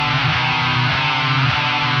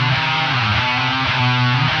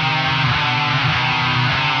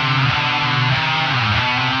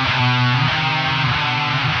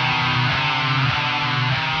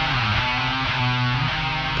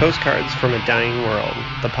Postcards from a Dying World,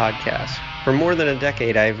 the podcast. For more than a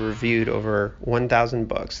decade, I've reviewed over 1,000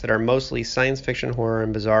 books that are mostly science fiction, horror,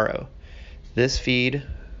 and bizarro. This feed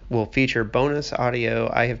will feature bonus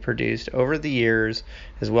audio I have produced over the years,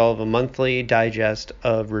 as well as a monthly digest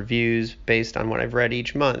of reviews based on what I've read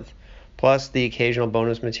each month, plus the occasional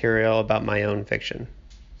bonus material about my own fiction.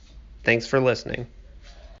 Thanks for listening.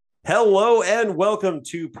 Hello and welcome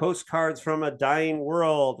to Postcards from a Dying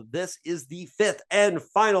World. This is the fifth and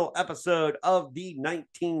final episode of the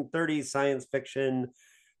 1930s science fiction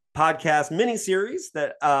podcast miniseries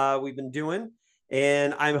that we've been doing.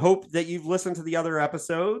 And I hope that you've listened to the other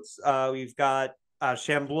episodes. We've got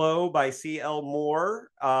Shambleau by C.L. Moore.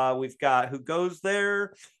 We've got Who Goes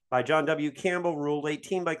There by John W. Campbell, Rule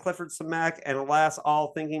 18 by Clifford Samack, and Alas,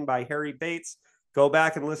 All Thinking by Harry Bates. Go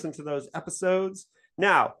back and listen to those episodes.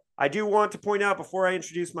 Now, I do want to point out before I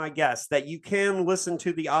introduce my guests that you can listen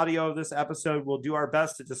to the audio of this episode. We'll do our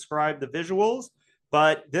best to describe the visuals,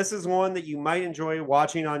 but this is one that you might enjoy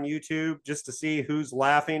watching on YouTube just to see who's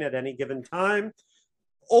laughing at any given time.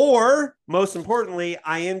 Or, most importantly,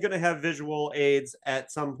 I am going to have visual aids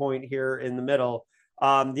at some point here in the middle.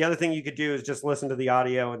 The other thing you could do is just listen to the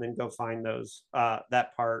audio and then go find those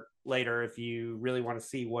that part later if you really want to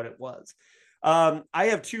see what it was. I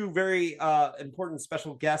have two very important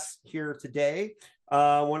special guests here today.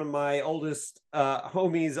 One of my oldest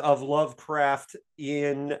homies of Lovecraft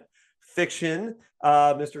in fiction,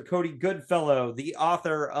 Mr. Cody Goodfellow, the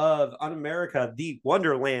author of Un-America, the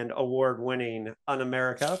Wonderland Award-winning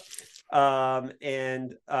Un-America,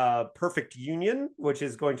 and Perfect Union, which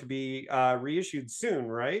is going to be reissued soon,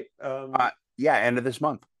 right? Yeah, end of this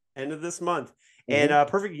month. End of this month. And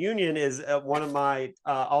Perfect Union is one of my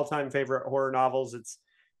all-time favorite horror novels.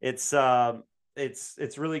 It's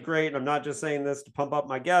really great. And I'm not just saying this to pump up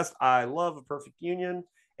my guest. I love A Perfect Union.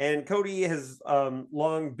 And Cody has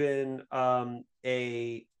long been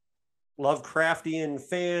a Lovecraftian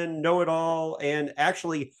fan, know-it-all, and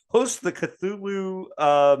actually hosts the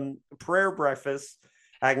Cthulhu prayer breakfast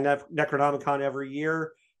at Necronomicon every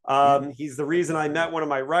year. He's the reason I met one of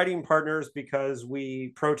my writing partners because we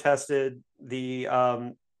protested the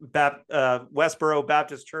Westboro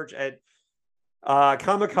Baptist Church at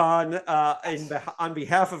Comic-Con on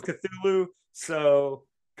behalf of Cthulhu. So,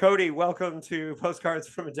 Cody, welcome to Postcards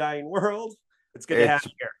from a Dying World. It's good to have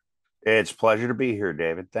you here. It's a pleasure to be here,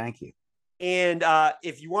 David. Thank you. And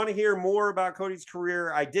if you want to hear more about Cody's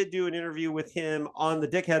career, I did do an interview with him on the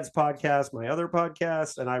Dickheads podcast, my other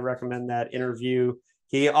podcast, and I recommend that interview.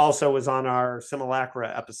 He also was on our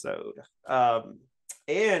Simulacra episode.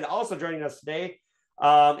 And also joining us today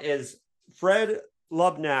is Fred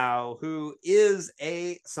Lubnow, who is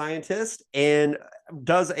a scientist and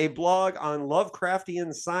does a blog on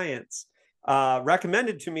Lovecraftian science,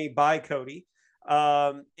 recommended to me by Cody.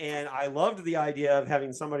 And I loved the idea of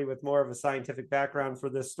having somebody with more of a scientific background for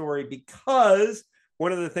this story, because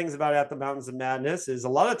one of the things about At the Mountains of Madness is a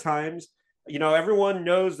lot of times, you know, everyone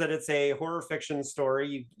knows that it's a horror fiction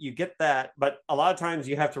story. You get that, but a lot of times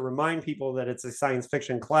you have to remind people that it's a science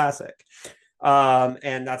fiction classic.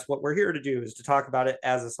 And that's what we're here to do, is to talk about it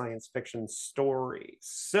as a science fiction story.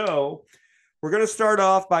 So we're going to start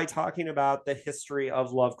off by talking about the history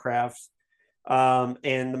of Lovecraft and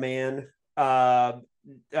the man.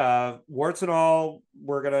 Warts and all,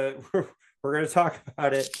 we're gonna talk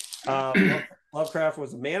about it. Lovecraft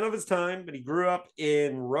was a man of his time, but he grew up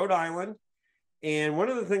in Rhode Island. And one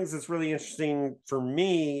of the things that's really interesting for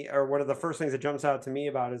me, or one of the first things that jumps out to me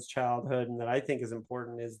about his childhood and that I think is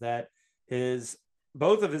important, is that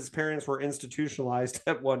both of his parents were institutionalized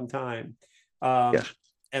at one time. Yes.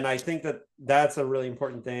 And I think that that's a really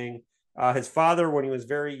important thing. His father, when he was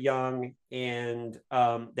very young, and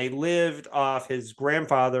they lived off, his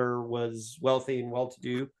grandfather was wealthy and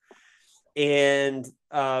well-to-do. And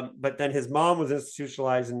but then his mom was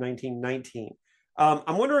institutionalized in 1919.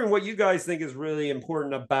 I'm wondering what you guys think is really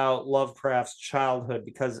important about Lovecraft's childhood,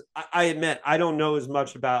 because I admit I don't know as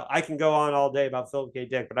much about. I can go on all day about Philip K.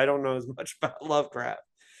 Dick, but I don't know as much about Lovecraft.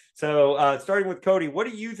 So, starting with Cody, what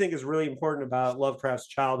do you think is really important about Lovecraft's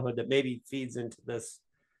childhood that maybe feeds into this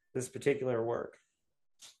particular work?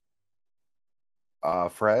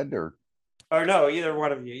 Fred or no, either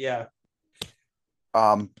one of you. Yeah.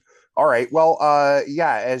 All right. Well,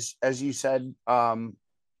 yeah, as you said,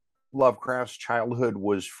 Lovecraft's childhood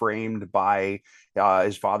was framed by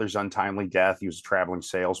his father's untimely death. He was a traveling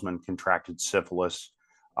salesman, contracted syphilis,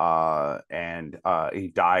 and he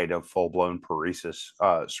died of full-blown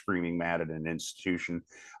paresis, screaming mad at an institution.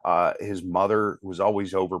 His mother was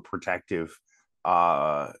always overprotective,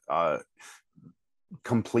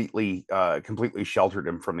 completely sheltered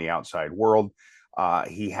him from the outside world.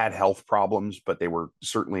 He had health problems, but they were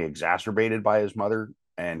certainly exacerbated by his mother,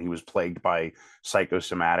 and he was plagued by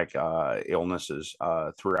psychosomatic illnesses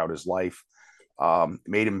throughout his life.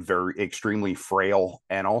 Made him very extremely frail,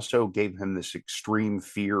 and also gave him this extreme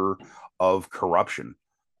fear of corruption,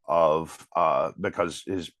 of because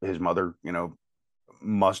his mother,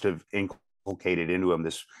 must have inculcated into him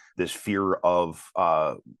this fear of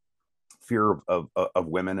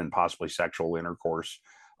women and possibly sexual intercourse,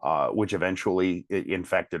 which eventually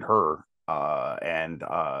infected her, and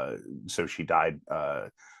so she died.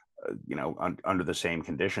 Under the same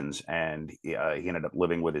conditions, and he ended up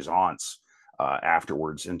living with his aunts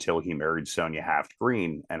afterwards until he married Sonia Haft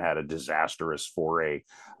Green and had a disastrous foray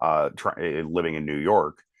living in New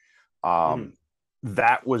York.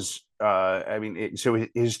 That was, so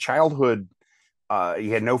his childhood,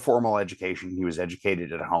 he had no formal education. He was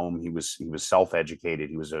educated at home. He was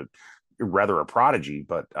self-educated. He was rather a prodigy,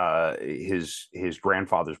 but his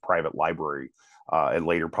grandfather's private library and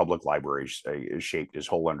later public libraries shaped his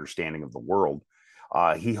whole understanding of the world.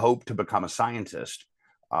 He hoped to become a scientist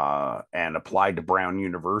and applied to Brown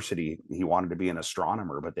University. He wanted to be an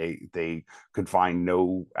astronomer, but they could find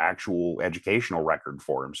no actual educational record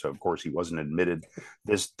for him. So of course he wasn't admitted.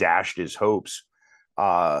 This dashed his hopes.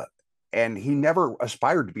 And he never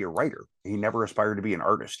aspired to be a writer. He never aspired to be an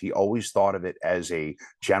artist. He always thought of it as a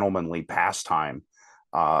gentlemanly pastime.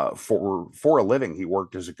 For a living, he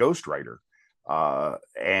worked as a ghostwriter,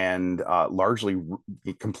 and largely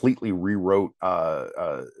completely rewrote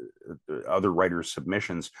other writers'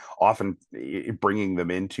 submissions, often bringing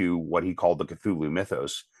them into what he called the Cthulhu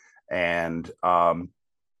mythos, and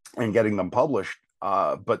getting them published.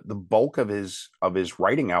 But the bulk of his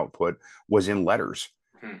writing output was in letters.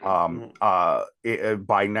 By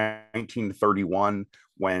 1931,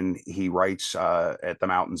 when he writes at the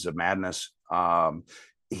Mountains of Madness,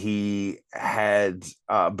 he had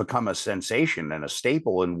become a sensation and a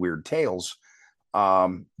staple in Weird Tales.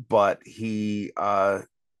 But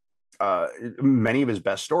many of his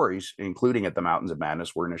best stories, including at the Mountains of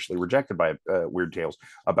Madness, were initially rejected by Weird Tales,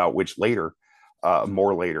 about which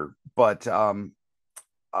more later. But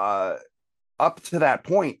up to that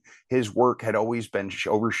point, his work had always been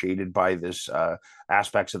overshaded by this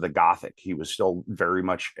aspects of the Gothic. He was still very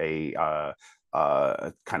much a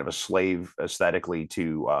kind of a slave aesthetically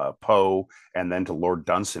to Poe and then to Lord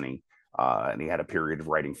Dunsany, and he had a period of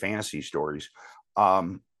writing fantasy stories.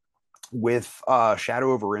 With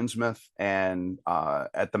Shadow over Innsmouth and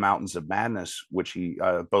At the Mountains of Madness, which he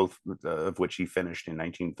both of which he finished in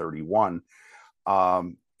 1931.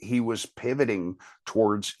 He was pivoting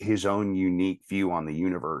towards his own unique view on the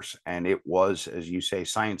universe. And it was, as you say,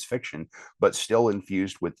 science fiction, but still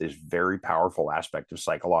infused with this very powerful aspect of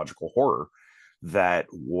psychological horror that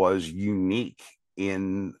was unique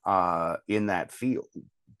in that field.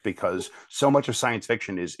 Because so much of science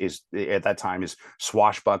fiction is at that time is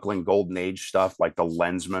swashbuckling golden age stuff like The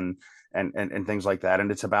Lensman and things like that. And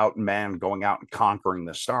it's about man going out and conquering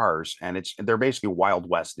the stars. And they're basically Wild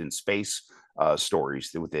West in space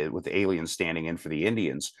stories with the aliens standing in for the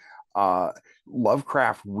Indians.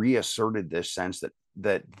 Lovecraft reasserted this sense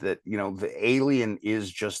that the alien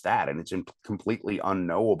is just that, and it's completely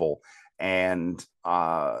unknowable, and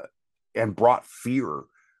brought fear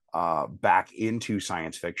back into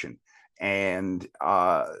science fiction. And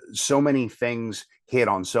so many things hit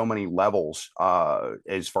on so many levels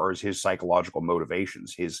as far as his psychological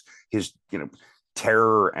motivations, his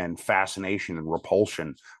terror and fascination and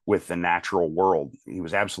repulsion with the natural world. He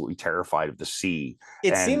was absolutely terrified of the sea.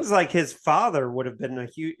 It seems like his father would have been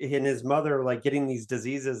and his mother, like getting these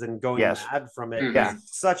diseases and going mad from it. Yeah.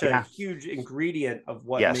 Such a huge ingredient of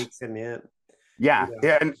what makes him in. Yeah.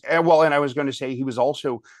 And I was going to say he was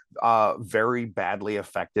also very badly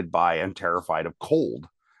affected by and terrified of cold.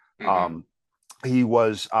 He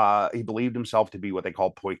believed himself to be what they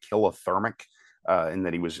call poikilothermic, in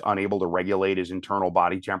that he was unable to regulate his internal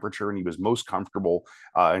body temperature, and he was most comfortable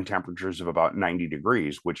in temperatures of about 90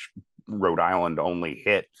 degrees, which Rhode Island only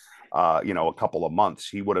hit a couple of months.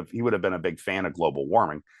 He would have been a big fan of global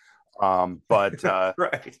warming. But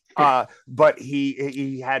right. But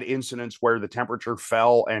he had incidents where the temperature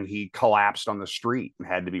fell and he collapsed on the street and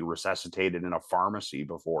had to be resuscitated in a pharmacy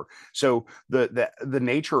before. So the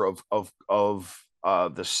nature of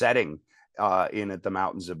the setting in At the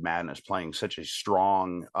Mountains of Madness, playing such a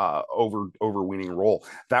strong overweening role,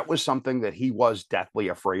 that was something that he was deathly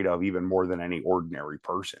afraid of, even more than any ordinary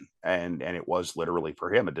person, and it was literally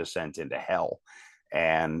for him a descent into hell.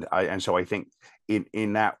 And so I think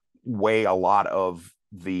in that way, a lot of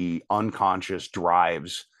the unconscious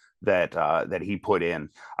drives that he put in.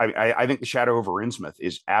 I think The Shadow over Innsmouth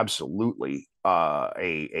is absolutely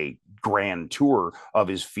a grand tour of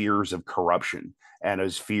his fears of corruption and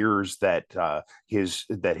his fears that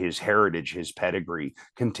his heritage, his pedigree,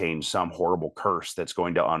 contains some horrible curse that's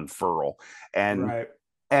going to unfurl. And Right.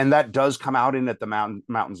 that does come out in at the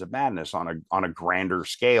Mountains of Madness on a grander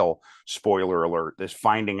scale. Spoiler alert: this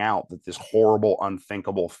finding out that this horrible,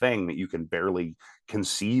 unthinkable thing that you can barely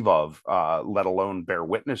conceive of, let alone bear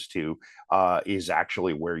witness to, is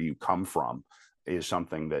actually where you come from, is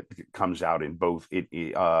something that comes out in both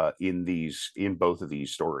in both of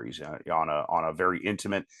these stories, on a very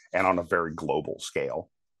intimate and on a very global scale.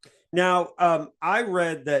 Now, I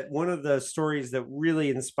read that one of the stories that really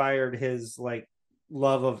inspired his like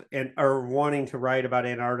love of and or wanting to write about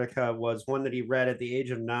Antarctica was one that he read at the age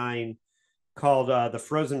of 9 called "The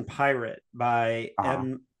Frozen Pirate" by Uh-huh.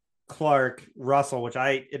 M. Clark Russell, which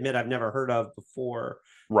I admit I've never heard of before.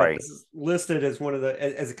 But Right. this is listed as one of the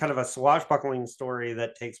as a kind of a swashbuckling story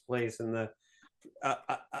that takes place in the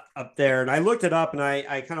up there. And I looked it up and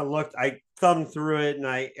I kind of looked, I thumbed through it and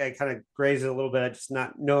I kind of grazed it a little bit, just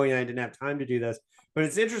not knowing I didn't have time to do this. But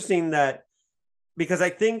it's interesting that because I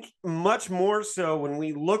think much more so when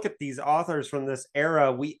we look at these authors from this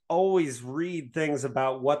era, we always read things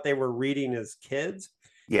about what they were reading as kids.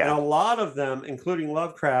 And a Yeah. lot of them, including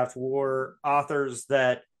Lovecraft, were authors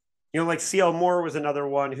that, like C.L. Moore was another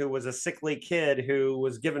one who was a sickly kid who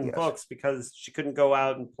was given Yes. books because she couldn't go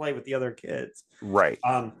out and play with the other kids. Right.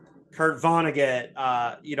 um, Kurt Vonnegut,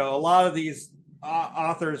 a lot of these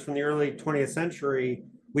authors from the early 20th century,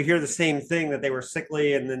 we hear the same thing that they were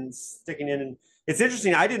sickly and then sticking in. And it's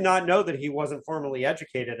interesting. I did not know that he wasn't formally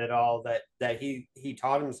educated at all. That he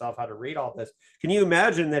taught himself how to read all this. Can you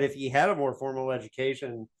imagine that if he had a more formal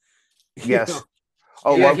education? You know, Yes.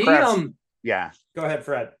 Oh, Yeah, he Lovecraft's. Yeah. go ahead,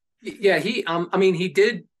 Fred. yeah, he I mean he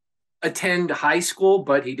did attend high school,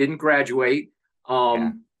 but he didn't graduate.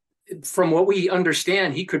 Yeah. From what we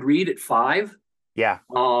understand, he could read at 5. Yeah.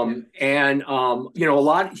 A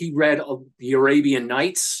lot he read the Arabian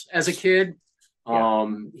Nights as a kid. Yeah.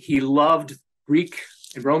 He loved Greek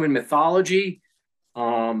and Roman mythology.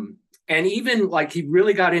 And even like he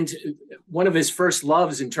really got into one of his first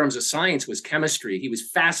loves in terms of science was chemistry. He was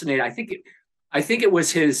fascinated. I think it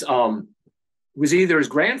was his was either his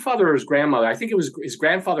grandfather or his grandmother. I think it was his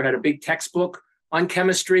grandfather had a big textbook on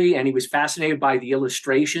chemistry, and he was fascinated by the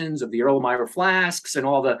illustrations of the Erlenmeyer flasks and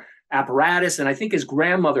all the apparatus. And I think his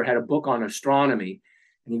grandmother had a book on astronomy,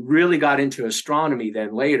 and he really got into astronomy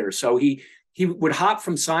then later. So he would hop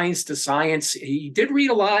from science to science. He did read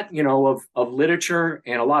a lot, of literature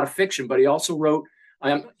and a lot of fiction, but he also wrote.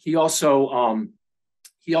 He also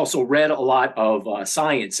read a lot of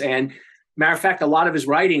science. And matter of fact, a lot of his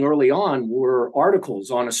writing early on were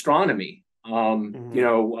articles on astronomy.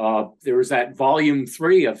 There was that volume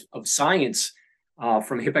 3 of science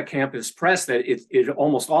from Hippocampus Press that it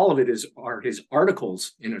almost all of it are his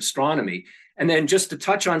articles in astronomy. And then just to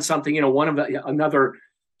touch on something, another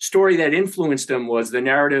story that influenced him was the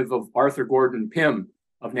narrative of Arthur Gordon Pym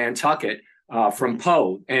of Nantucket from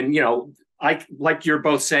Poe. And, like you're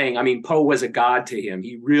both saying, I mean, Poe was a god to him.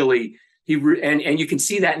 And you can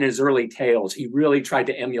see that in his early tales. He really tried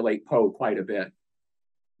to emulate Poe quite a bit.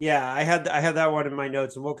 Yeah, I had that one in my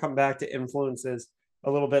notes, and we'll come back to influences a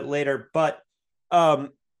little bit later. But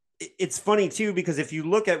it's funny too, because if you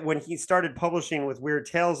look at when he started publishing with Weird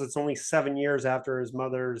Tales, it's only 7 years after his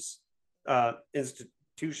mother's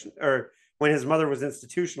institution, or when his mother was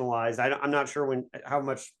institutionalized. I'm not sure how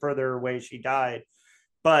much further away she died,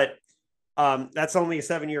 but that's only a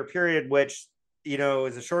 7-year period, which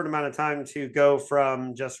is a short amount of time to go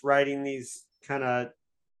from just writing these kind of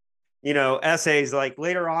essays. Like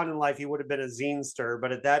later on in life, he would have been a zinester,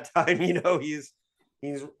 but at that time, he's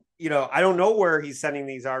I don't know where he's sending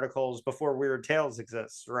these articles before Weird Tales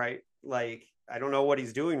exists, right? Like I don't know what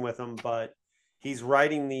he's doing with them, but he's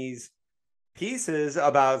writing these pieces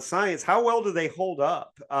about science. How well do they hold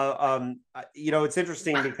up? It's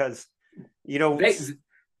interesting because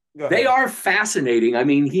they are fascinating. I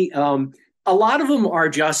mean, a lot of them are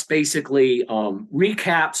just basically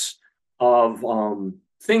recaps of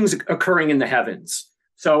things occurring in the heavens.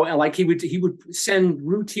 So like he would send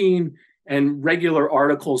routine and regular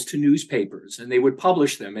articles to newspapers, and they would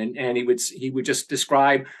publish them, and he would just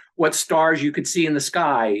describe what stars you could see in the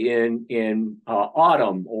sky in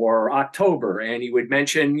autumn or October, and he would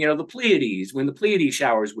mention the Pleiades, when the Pleiades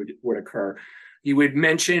showers would occur. He would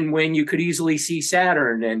mention when you could easily see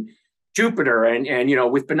Saturn and Jupiter,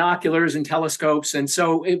 and with binoculars and telescopes. And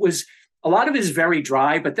so it was, a lot of it is very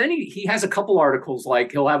dry, but then he has a couple articles,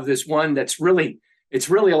 like he'll have this one it's really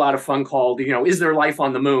a lot of fun, called, Is There Life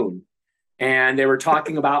on the Moon? And they were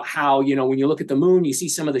talking about how, when you look at the moon, you see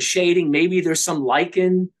some of the shading. Maybe there's some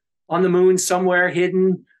lichen on the moon somewhere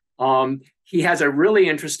hidden. He has a really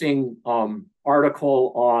interesting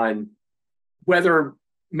article on whether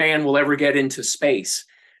man will ever get into space.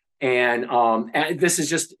 And this is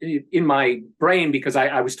just in my brain because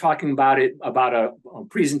I was talking about it, about a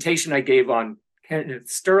presentation I gave on Kenneth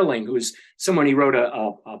Sterling, who's someone he wrote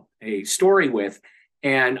a story with.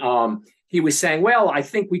 And he was saying, well, I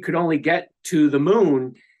think we could only get to the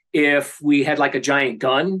moon if we had like a giant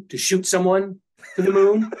gun to shoot someone to the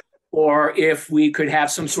moon, or if we could have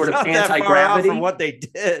some sort of anti-gravity. From what they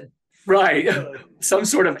did. Right. Some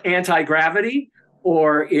sort of anti-gravity,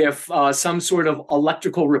 or if some sort of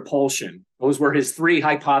electrical repulsion. Those were his three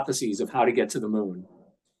hypotheses of how to get to the moon.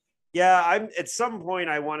 Yeah, I'm at some point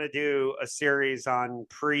I want to do a series on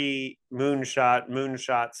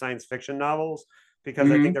moonshot science fiction novels,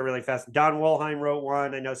 because I think they're really fast. Don Wollheim wrote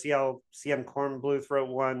one. I know C.M. Kornbluth wrote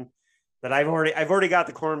one that I've already got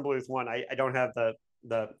the Kornbluth one. I don't have the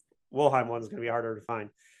Wollheim one. Is going to be harder to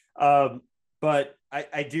find. But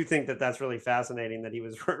I do think that's really fascinating that he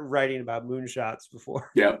was writing about moonshots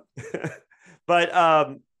before. Yeah.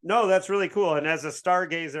 But no, that's really cool. And as a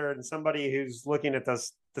stargazer and somebody who's looking at the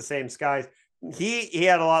same skies, he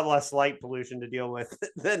had a lot less light pollution to deal with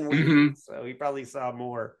than we did, so he probably saw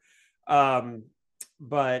more.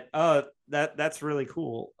 But that's really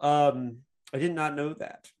cool. I did not know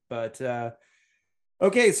that. But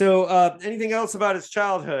okay, so anything else about his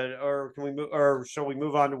childhood, or can we move, or shall we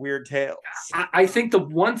move on to weird tales? I think the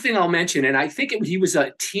one thing I'll mention, and I think he was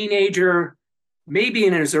a teenager, maybe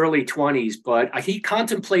in his early 20s, but he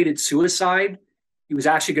contemplated suicide. He was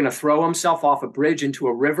actually going to throw himself off a bridge into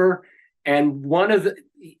a river. And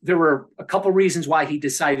there were a couple reasons why he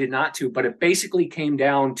decided not to, but it basically came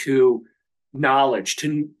down to knowledge,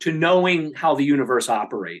 to knowing how the universe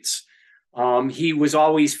operates. He was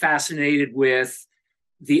always fascinated with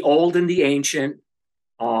the old and the ancient,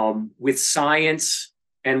 with science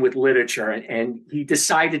and with literature. And he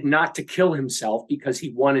decided not to kill himself because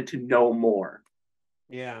he wanted to know more.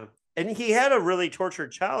 Yeah. And he had a really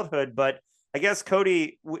tortured childhood, but I guess,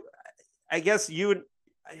 Cody, I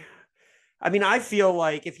feel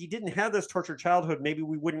like if he didn't have this tortured childhood, maybe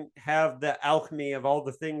we wouldn't have the alchemy of all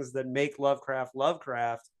the things that make Lovecraft.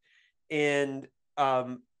 And,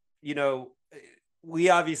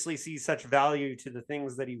 we obviously see such value to the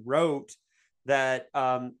things that he wrote that,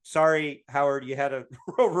 sorry, Howard, you had a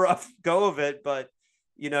real rough go of it, but,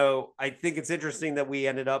 I think it's interesting that we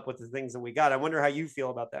ended up with the things that we got. I wonder how you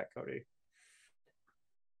feel about that, Cody.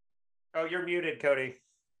 Oh, you're muted, Cody.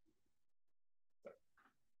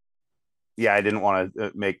 Yeah, I didn't want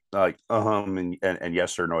to make like and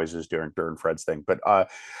yes sir noises during Fred's thing, but as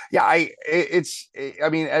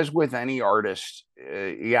with any artist,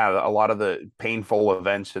 a lot of the painful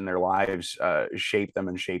events in their lives shape them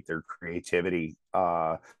and shape their creativity,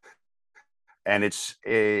 and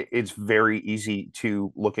it's very easy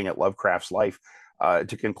to, looking at Lovecraft's life,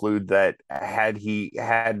 to conclude that had he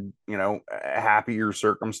had happier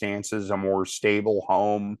circumstances, a more stable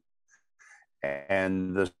home,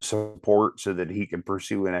 and the support so that he could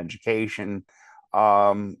pursue an education,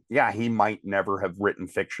 he might never have written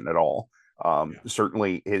fiction at all.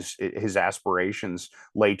 Certainly his aspirations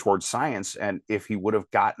lay towards science, and if he would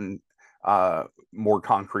have gotten more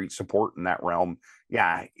concrete support in that realm,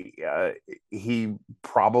 he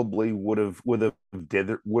probably would have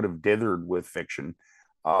dithered with fiction.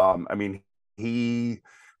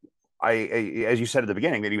 As you said at the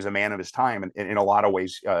beginning, that he was a man of his time, and in a lot of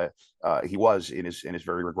ways, he was in his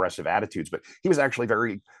very regressive attitudes. But he was actually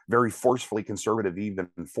very, very forcefully conservative even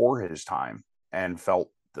for his time, and felt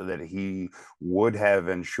that he would have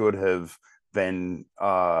and should have been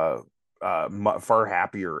far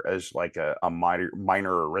happier as like a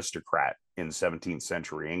minor aristocrat in 17th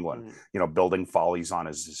century England. Building follies on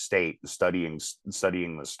his estate, studying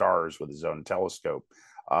the stars with his own telescope,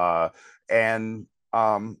 and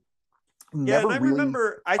I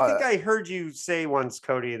remember. I think I heard you say once,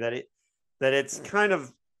 Cody, that it's kind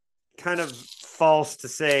of false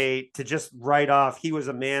to just write off he was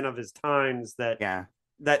a man of his times.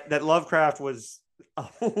 That Lovecraft was a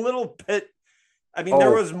little bit.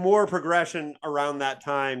 There was more progression around that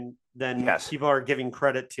time than people are giving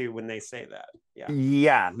credit to when they say that.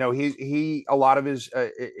 No, he a lot of his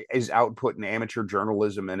output in amateur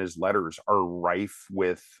journalism and his letters are rife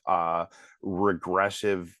with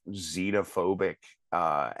regressive, xenophobic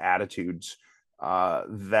attitudes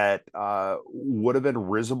that would have been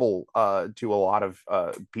risible to a lot of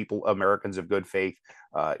Americans of good faith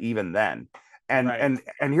even then. And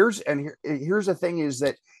here's the thing, is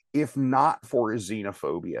that if not for his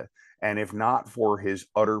xenophobia, And if not for his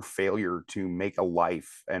utter failure to make a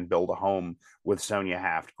life and build a home with Sonia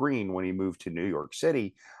Haft Green when he moved to New York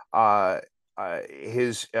City,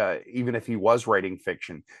 his even if he was writing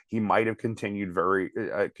fiction, he might have continued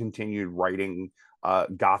writing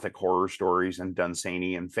gothic horror stories and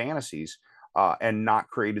Dunsanian fantasies, and not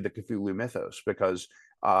created the Cthulhu mythos, because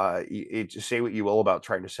say what you will about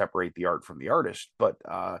trying to separate the art from the artist, but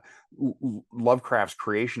Lovecraft's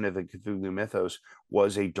creation of the Cthulhu mythos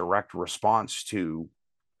was a direct response to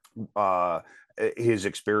uh, his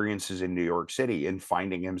experiences in New York City and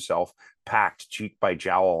finding himself packed cheek by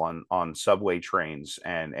jowl on subway trains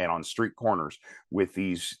and on street corners with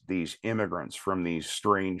these immigrants from these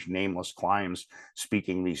strange nameless climes,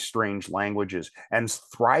 speaking these strange languages and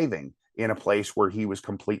thriving in a place where he was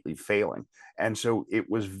completely failing. And so it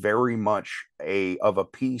was very much of a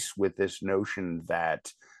piece with this notion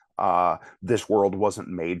that this world wasn't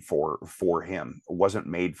made for him, wasn't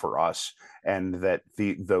made for us, and that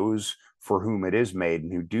those for whom it is made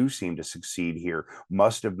and who do seem to succeed here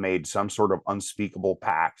must have made some sort of unspeakable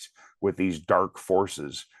pact with these dark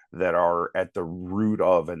forces that are at the root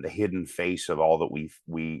of and the hidden face of all that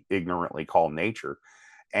we ignorantly call nature.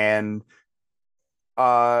 And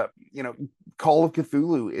Call of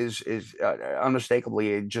Cthulhu is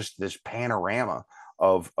unmistakably just this panorama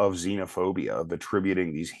of xenophobia, of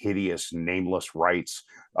attributing these hideous, nameless rights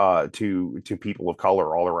to people of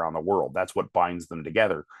color all around the world. That's what binds them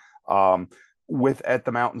together. With At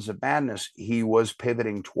the Mountains of Madness, he was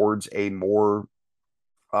pivoting towards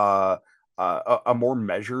uh, a more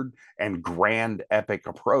measured and grand epic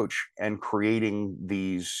approach, and creating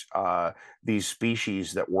these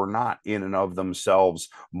species that were not in and of themselves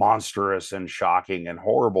monstrous and shocking and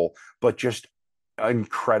horrible, but just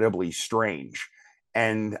incredibly strange.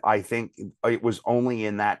 And I think it was only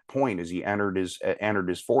in that point, as he entered his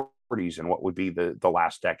 40s and what would be the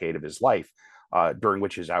last decade of his life, during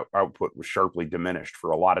which his output was sharply diminished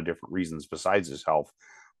for a lot of different reasons besides his health,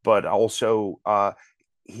 but also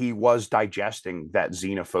he was digesting that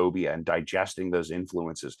xenophobia and digesting those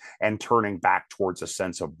influences and turning back towards a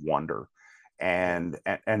sense of wonder. And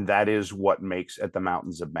that is what makes At the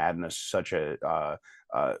Mountains of Madness such a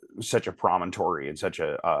promontory and such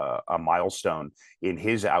a milestone in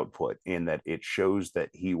his output, in that it shows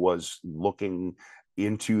that he was looking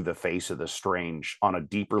into the face of the strange on a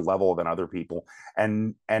deeper level than other people,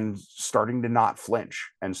 and starting to not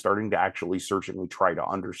flinch and starting to actually searchingly try to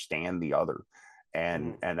understand the other.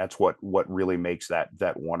 And that's what really makes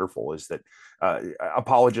that wonderful, is that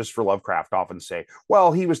apologists for Lovecraft often say,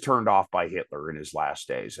 well, he was turned off by Hitler in his last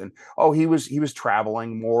days, and he was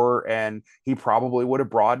traveling more, and he probably would have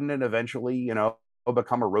broadened and eventually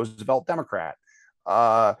become a Roosevelt Democrat.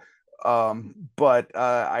 But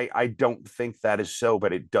I don't think that is so.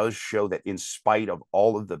 But it does show that in spite of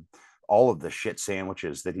all of the shit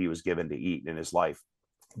sandwiches that he was given to eat in his life,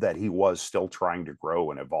 that he was still trying to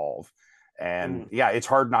grow and evolve. And yeah, it's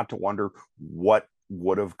hard not to wonder what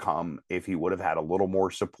would have come if he would have had a little more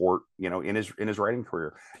support, in his writing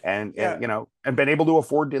career, and been able to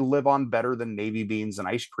afford to live on better than navy beans and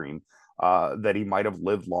ice cream. That he might have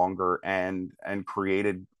lived longer and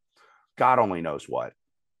created God only knows what.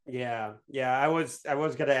 Yeah. I was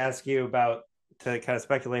going to ask you about, to kind of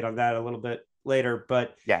speculate on that a little bit later,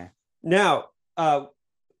 but yeah. Now,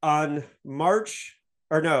 on February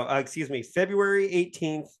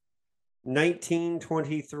 18th,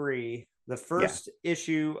 1923, the first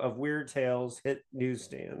issue of Weird Tales hit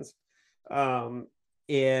newsstands.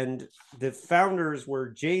 And the founders were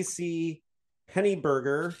J.C.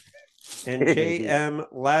 Henneberger and J.M.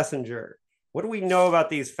 Lassinger. What do we know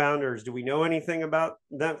about these founders? Do we know anything about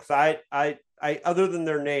them? Because I other than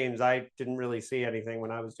their names, I didn't really see anything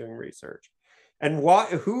when I was doing research. And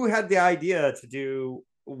who had the idea to do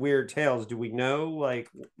Weird Tales? Do we know, like,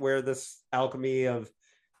 where this alchemy of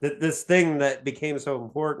this thing that became so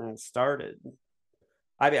important started?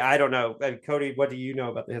 I mean, I don't know. Cody, what do you know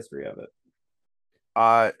about the history of it?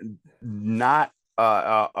 Not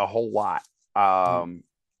a whole lot.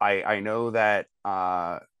 I know that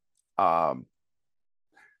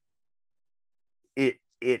it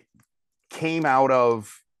came out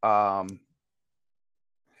of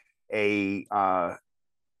the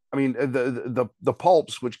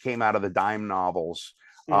pulps, which came out of the dime novels,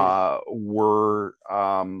 were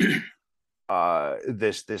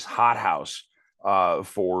this hothouse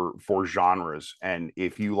for genres. And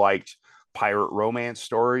if you liked pirate romance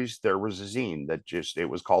stories, there was a zine that it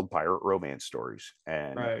was called Pirate Romance Stories.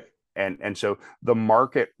 And right. And so the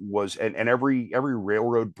market was, and every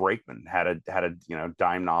railroad brakeman had a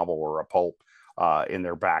dime novel or a pulp in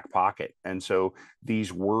their back pocket. And so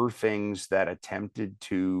these were things that attempted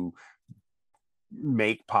to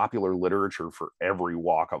make popular literature for every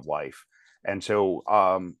walk of life. And so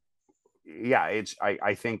yeah,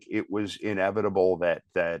 I think it was inevitable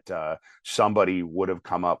that somebody would have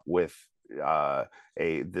come up with a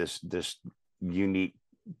this unique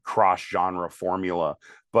cross genre formula,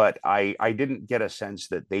 but I didn't get a sense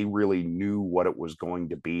that they really knew what it was going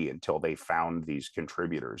to be until they found these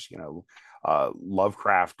contributors.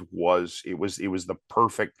 Lovecraft was the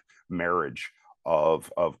perfect marriage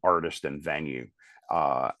of artist and venue.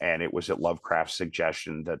 And it was at Lovecraft's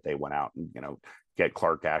suggestion that they went out and get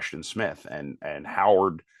Clark Ashton Smith and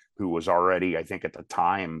Howard, who was already, I think at the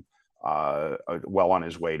time, well on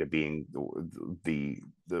his way to being the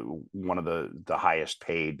one of the highest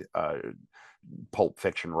paid pulp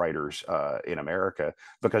fiction writers in America,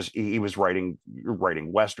 because he was writing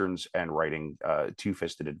westerns and writing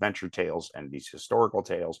two-fisted adventure tales and these historical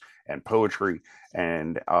tales and poetry,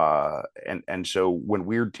 and so when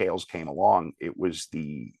Weird Tales came along, it was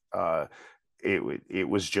it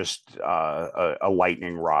was just a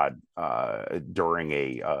lightning rod during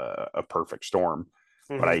a perfect storm.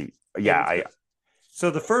 Mm-hmm. But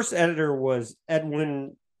so the first editor was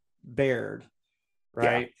Edwin Baird,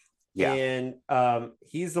 right? Yeah. And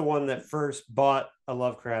he's the one that first bought a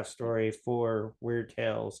Lovecraft story for Weird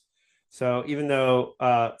Tales. So even though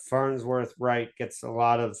Farnsworth Wright gets a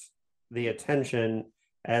lot of the attention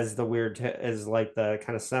as as like the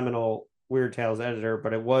kind of seminal Weird Tales editor,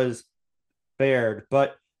 but it was Baird.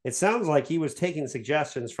 But it sounds like he was taking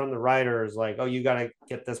suggestions from the writers, like, "Oh, you got to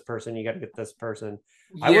get this person, you got to get this person."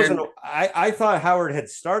 Yeah. I thought Howard had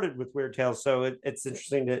started with Weird Tales, so it's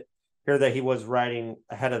interesting to hear that he was writing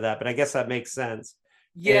ahead of that. But I guess that makes sense.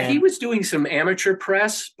 Yeah, he was doing some amateur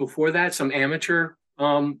press before that, some amateur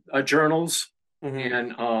journals,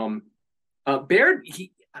 Mm-hmm. and Baird.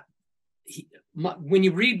 When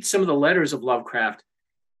you read some of the letters of Lovecraft,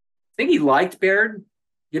 I think he liked Baird,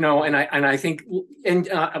 and I think, and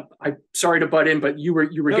I'm sorry to butt in, but you were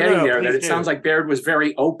getting there that it sounds like Baird was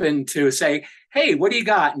very open to say, "Hey, what do you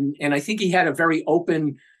got?" And I think he had a very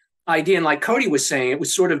open idea, and like Cody was saying, it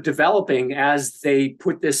was sort of developing as they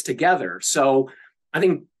put this together. So I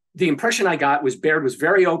think the impression I got was Baird was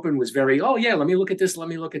very open, was very, "Oh yeah, let me look at this, let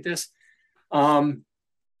me look at this."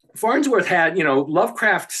 Farnsworth had,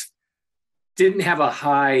 Lovecraft didn't have a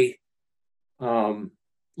high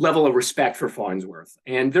level of respect for Farnsworth.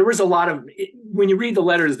 And there was a lot of, when you read the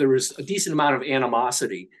letters, there was a decent amount of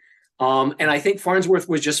animosity. And I think Farnsworth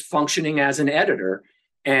was just functioning as an editor.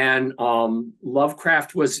 And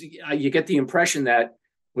Lovecraft was, you get the impression that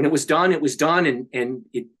when it was done, and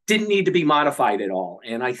it didn't need to be modified at all.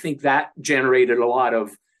 And I think that generated a lot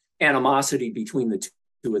of animosity between the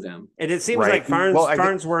two of them. And it seems like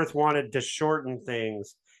Farnsworth wanted to shorten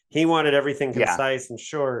things. He wanted everything concise and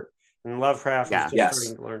short, and Lovecraft was just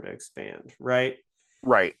starting to learn to expand, right?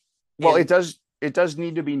 Right. Well, it does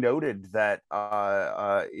need to be noted that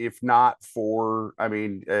if not for,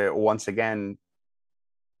 once again,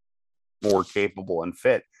 more capable and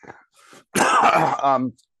fit,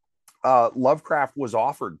 Lovecraft was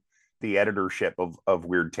offered the editorship of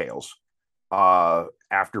Weird Tales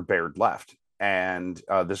after Baird left, and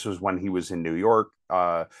this was when he was in New York.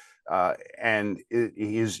 And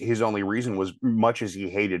his only reason was, much as he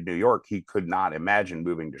hated New York, he could not imagine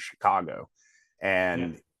moving to Chicago.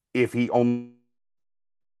 And if he only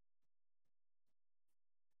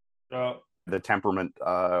the temperament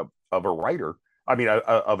of a writer,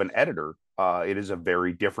 of an editor, it is a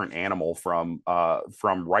very different animal from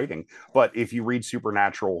writing. But if you read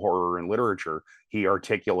supernatural horror and literature, he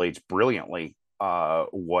articulates brilliantly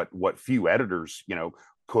what few editors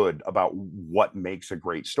could about what makes a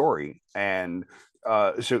great story. And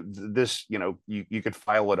so this, you could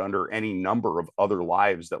file it under any number of other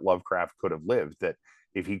lives that Lovecraft could have lived. That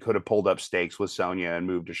if he could have pulled up stakes with Sonia and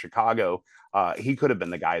moved to Chicago, he could have been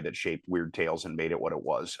the guy that shaped Weird Tales and made it what it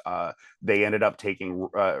was. They ended up giving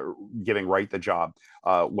Wright the job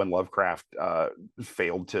when Lovecraft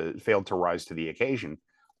failed to rise to the occasion.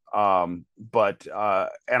 But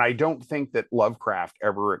I don't think that Lovecraft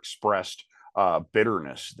ever expressed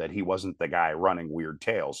bitterness that he wasn't the guy running Weird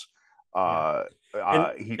Tales. And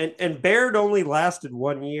Baird only lasted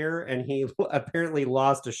 1 year, and he apparently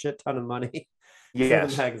lost a shit ton of money for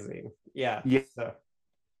the magazine. Yeah.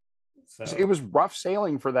 So it was rough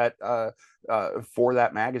sailing for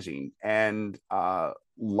that magazine. And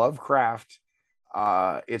Lovecraft,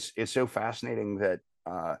 it's so fascinating that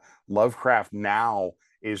Lovecraft now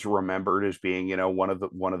is remembered as being one of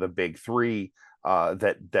the big three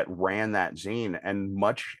that ran that zine. And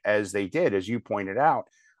much as they did, as you pointed out,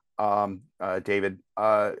 David,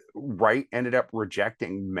 Wright ended up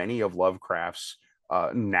rejecting many of Lovecraft's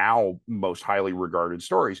now most highly regarded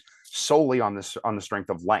stories solely on the strength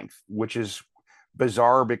of length, which is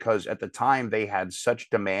bizarre because at the time they had such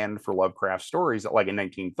demand for Lovecraft stories that, like in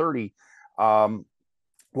 1930,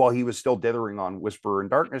 while he was still dithering on Whisperer in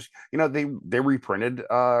Darkness, they reprinted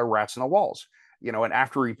Rats in the Walls, and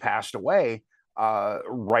after he passed away,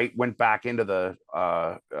 Wright went back into the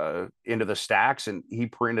stacks, and he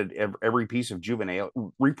printed every piece of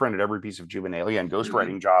reprinted every piece of Juvenilia and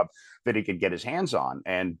ghostwriting job that he could get his hands on.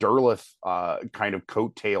 And Derleth kind of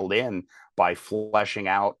coattailed in by fleshing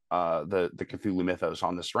out the Cthulhu mythos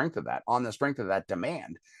on the strength of that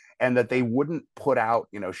demand. And that they wouldn't put out,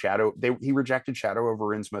 he rejected Shadow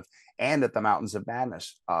over Innsmouth and At the Mountains of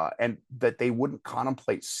Madness, and that they wouldn't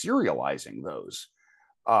contemplate serializing those.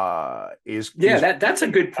 That's a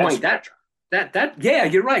good point.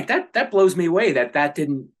 You're right. That blows me away that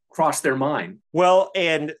didn't cross their mind. Well,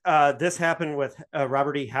 and this happened with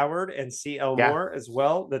Robert E. Howard and C.L. Moore as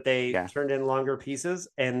well, that they turned in longer pieces,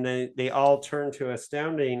 and they all turned to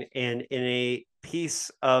Astounding, and in a piece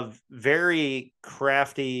of a very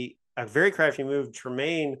crafty move,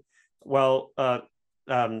 Tremaine,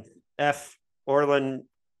 F. Orland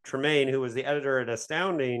Tremaine, who was the editor at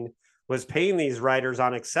Astounding, was paying these writers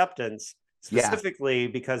on acceptance, specifically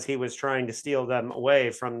because he was trying to steal them away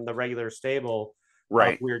from the regular stable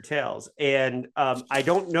of Weird Tales. And I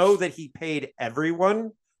don't know that he paid everyone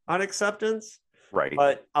on acceptance,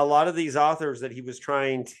 but a lot of these authors that he was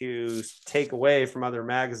trying to take away from other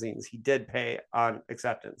magazines, he did pay on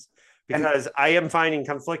acceptance. Because I am finding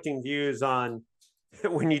conflicting views on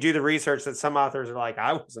when you do the research that some authors are like,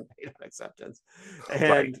 I wasn't paid on acceptance.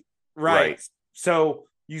 And so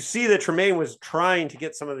you see that Tremaine was trying to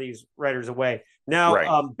get some of these writers away.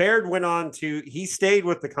 Now, Baird went on he stayed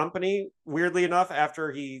with the company, weirdly enough,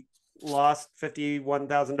 after he lost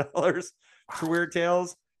 $51,000 to Weird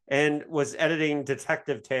Tales, and was editing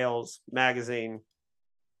Detective Tales magazine.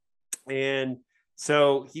 And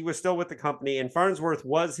so he was still with the company, and Farnsworth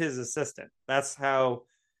was his assistant. That's how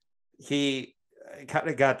he kind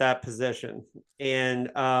of got that position. And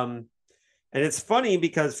it's funny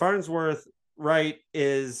because Farnsworth Wright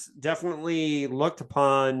is definitely looked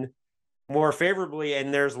upon more favorably,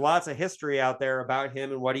 and there's lots of history out there about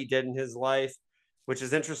him and what he did in his life, which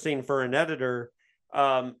is interesting for an editor.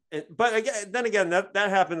 But again, that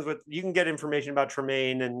happens with, you can get information about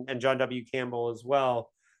Tremaine and John W. Campbell as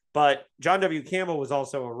well. But John W. Campbell was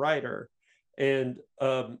also a writer and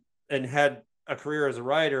had a career as a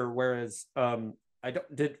writer, whereas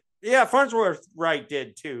Farnsworth Wright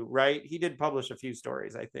did too, right? He did publish a few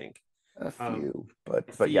stories, I think. A few,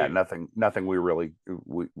 nothing we really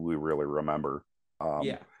remember.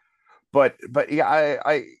 But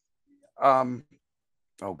I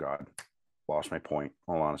oh God, lost my point.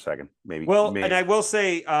 Hold on a second. Maybe. And I will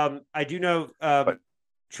say, I do know,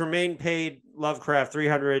 Tremaine paid Lovecraft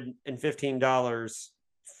 $315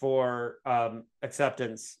 for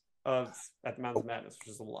acceptance of At the Mountains of Madness, which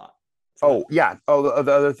is a lot. The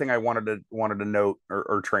other thing I wanted to note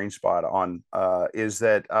or train spot on is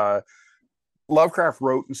that Lovecraft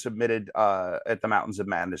wrote and submitted At the Mountains of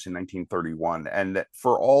Madness in 1931, and that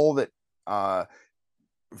for all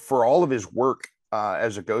of his work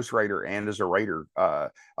as a ghostwriter and as a writer,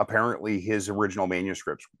 apparently his original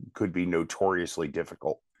manuscripts could be notoriously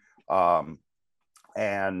difficult. So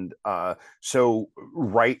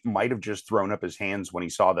Wright might have just thrown up his hands when he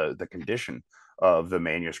saw the condition of the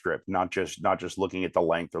manuscript, not just looking at the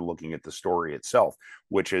length or looking at the story itself,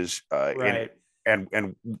 which is and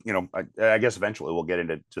I guess eventually we'll get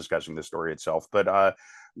into discussing the story itself. But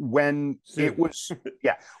when it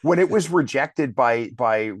was rejected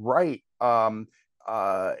by Wright, and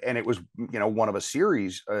it was one of a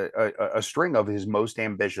series, a string of his most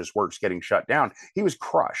ambitious works getting shut down, he was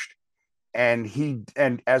crushed. And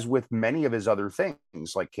as with many of his other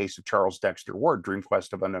things, like Case of Charles Dexter Ward, Dream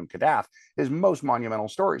Quest of Unknown Kadath, his most monumental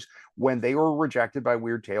stories, when they were rejected by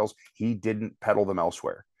Weird Tales, he didn't peddle them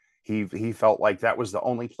elsewhere. He felt like that was the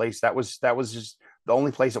only place that was just the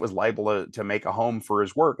only place that was liable to make a home for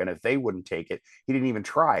his work. And if they wouldn't take it, he didn't even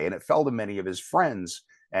try. And it fell to many of his friends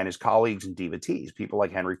and his colleagues and devotees, people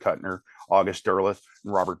like Henry Kuttner, August Derleth,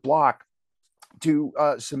 and Robert Bloch, to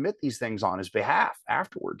submit these things on his behalf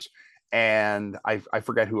afterwards. And I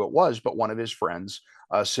forget who it was, but one of his friends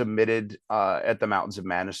submitted At the Mountains of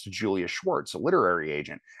Madness to Julius Schwartz, a literary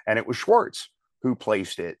agent, and it was Schwartz who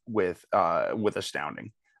placed it with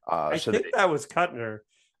Astounding. I think that was Kuttner,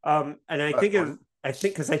 and I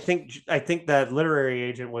think that literary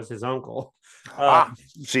agent was his uncle.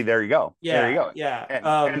 See, there you go. Yeah, there you go. Yeah,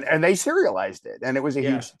 and they serialized it, and it was a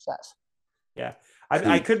huge success. Yeah,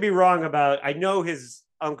 I could be wrong about. I know his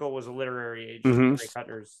uncle was a literary agent. Mhm. Frank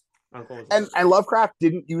Hutner's uncle was. And Lovecraft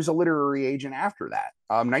didn't use a literary agent after that.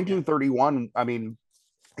 1931. I mean,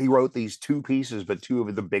 he wrote these two pieces, but two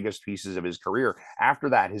of the biggest pieces of his career. After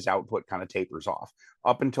that, his output kind of tapers off.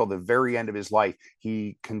 Up until the very end of his life,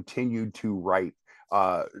 he continued to write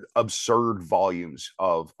absurd volumes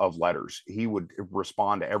of letters. He would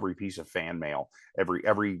respond to every piece of fan mail,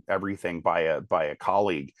 everything by a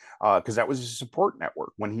colleague, because that was his support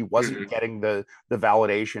network when he wasn't getting the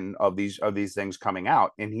validation of these things coming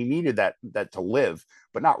out, and he needed that to live,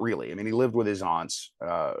 but not really. I mean, he lived with his aunts,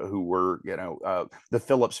 who were, the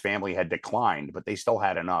Phillips family had declined, but they still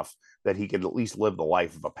had enough that he could at least live the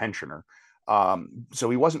life of a pensioner. So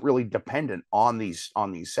he wasn't really dependent on these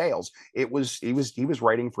sales. He was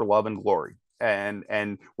writing for love and glory,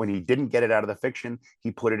 and when he didn't get it out of the fiction,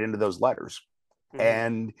 he put it into those letters.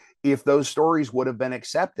 And if those stories would have been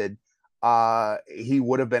accepted, he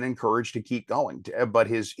would have been encouraged to keep going. But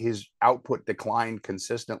his output declined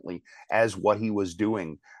consistently as what he was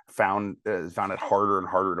doing found it harder and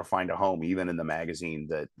harder to find a home, even in the magazine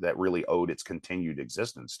that really owed its continued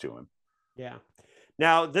existence to him. Yeah.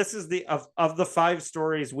 Now, this is of the 5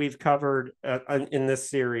 stories we've covered in this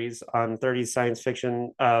series on 30 science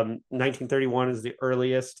fiction. 1931 is the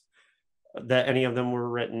earliest that any of them were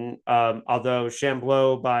written. Although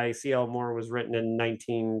Shambleau by C.L. Moore was written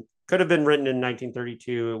could have been written in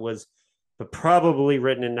 1932. It was probably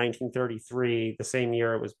written in 1933, the same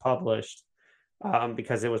year it was published,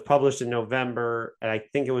 because it was published in November, and I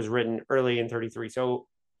think it was written early in 33. So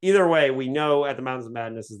either way, we know At the Mountains of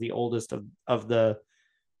Madness is the oldest of the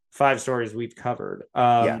 5 stories we've covered.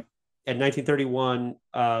 And 1931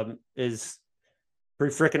 is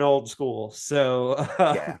pretty freaking old school. So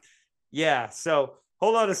yeah. So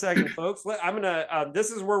hold on a second, folks. I'm gonna.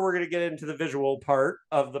 This is where we're gonna get into the visual part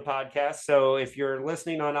of the podcast. So if you're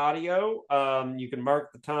listening on audio, you can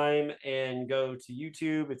mark the time and go to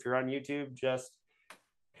YouTube. If you're on YouTube, just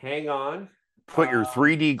hang on. Put your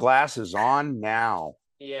 3D glasses on now.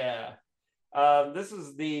 Yeah. This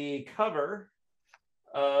is the cover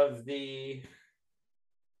of the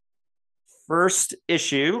first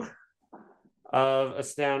issue of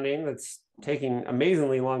Astounding that's taking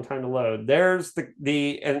amazingly long time to load. There's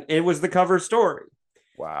and it was the cover story.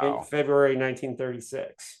 Wow. In February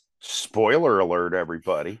 1936. Spoiler alert,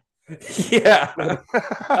 everybody. Yeah.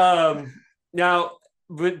 Now,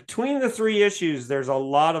 between the 3 issues, there's a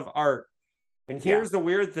lot of art. And here's the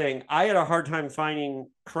weird thing. I had a hard time finding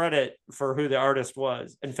credit for who the artist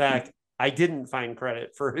was. In fact, I didn't find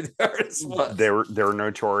credit for who the artist was. They're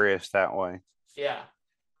notorious that way. Yeah.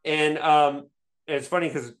 And it's funny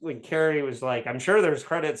because when Carrie was like, I'm sure there's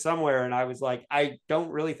credit somewhere. And I was like, I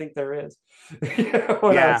don't really think there is.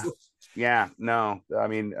 No. I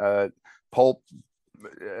mean, pulp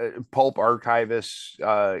archivists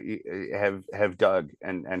have dug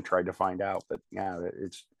and tried to find out, but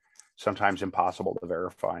it's sometimes impossible to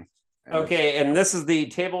verify. Okay, and this is the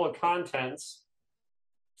table of contents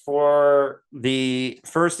for the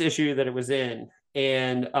first issue that it was in.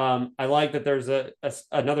 And I like that there's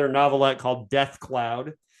another novelette called Death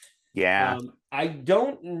Cloud. Yeah. I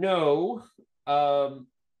don't know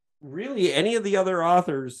really any of the other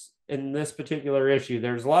authors in this particular issue.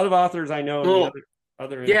 There's a lot of authors I know in the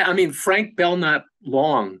other yeah, I mean, Frank Belknap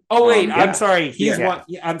Long. Oh, wait, I'm sorry. He's one.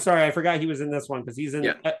 I'm sorry, I forgot he was in this one because he's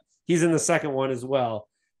in the second one as well.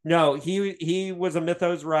 No, he was a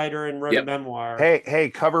mythos writer and wrote a memoir. Hey,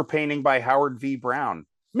 cover painting by Howard V. Brown.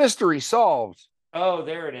 Mystery solved. Oh,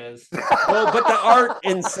 there it is. Well, but the art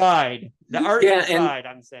inside. The art inside,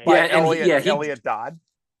 I'm saying. By Elliot Dodd.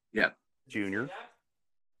 Yeah. Jr.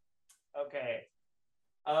 Okay.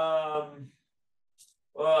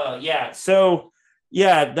 So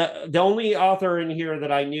the only author in here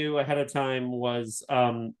that I knew ahead of time was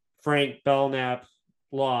Frank Belknap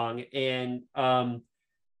Long. And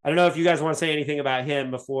I don't know if you guys want to say anything about him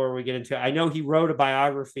before we get into it. I know he wrote a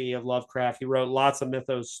biography of Lovecraft. He wrote lots of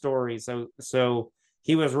mythos stories. So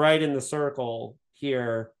he was right in the circle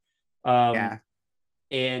here. And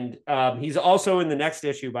he's also in the next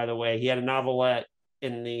issue, by the way. He had a novelette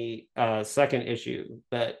in the second issue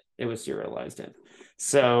that it was serialized in.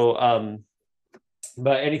 So,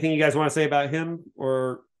 but anything you guys want to say about him?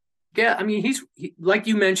 Or yeah, I mean, he like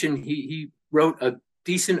you mentioned, he wrote a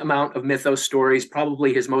decent amount of mythos stories.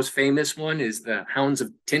 Probably his most famous one is The Hounds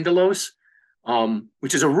of Tindalos,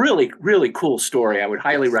 which is a really, really cool story. I would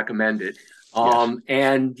highly recommend it.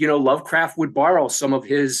 And, Lovecraft would borrow some of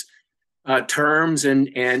his terms and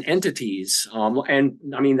entities. And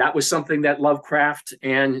I mean, that was something that Lovecraft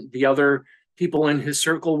and the other people in his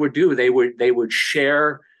circle would do. They would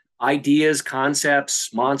share ideas,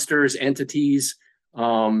 concepts, monsters, entities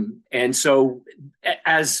And so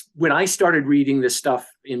as when I started reading this stuff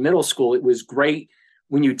in middle school, it was great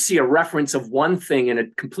when you'd see a reference of one thing in a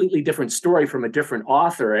completely different story from a different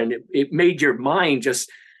author. And it made your mind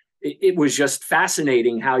just, it was just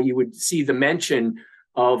fascinating how you would see the mention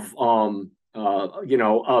of,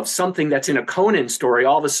 of something that's in a Conan story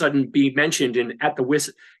all of a sudden be mentioned at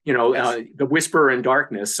the the Whisperer in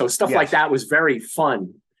Darkness. So stuff like that was very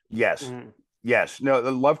fun. Yes. Mm. Yes. No,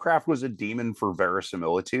 the Lovecraft was a demon for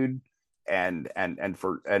verisimilitude and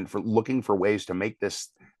for looking for ways to make this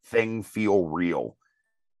thing feel real.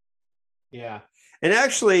 Yeah. And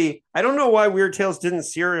actually, I don't know why Weird Tales didn't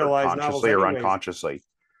serialize novels or unconsciously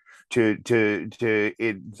to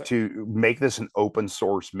make this an open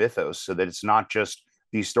source mythos, so that it's not just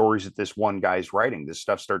these stories that this one guy's writing. This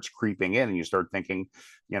stuff starts creeping in, and you start thinking,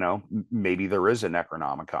 maybe there is a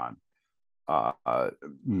Necronomicon.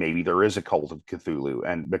 Maybe there is a cult of Cthulhu,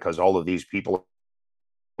 and because all of these people,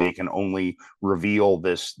 they can only reveal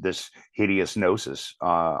this hideous gnosis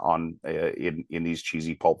in these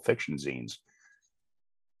cheesy pulp fiction zines.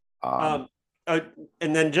 And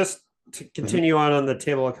then just to continue on the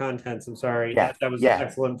table of contents, I'm sorry, that was an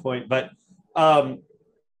excellent point. But and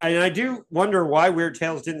I do wonder why Weird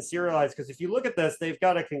Tales didn't serialize, because if you look at this, they've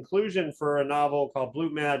got a conclusion for a novel called Blue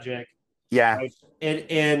Magic. Yeah. Right?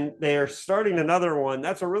 And they're starting another one.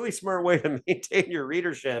 That's a really smart way to maintain your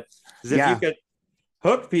readership. Is if you could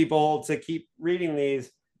hook people to keep reading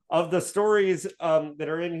these. Of the stories that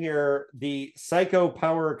are in here, the Psycho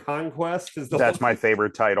Power Conquest is that's my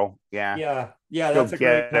favorite title. Yeah. That's a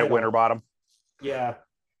great title. At Winterbottom. Yeah,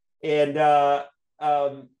 and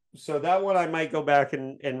so that one I might go back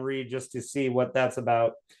and read just to see what that's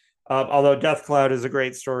about. Although Death Cloud is a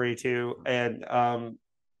great story too, and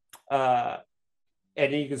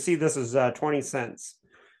you can see this is 20 cents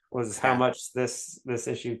was how much this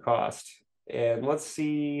issue cost. And let's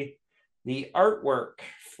see the artwork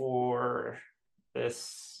for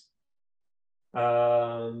this.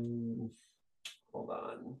 Hold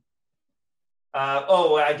on.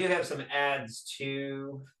 I do have some ads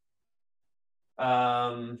too.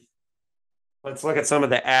 Let's look at some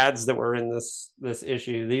of the ads that were in this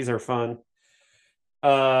issue. These are fun.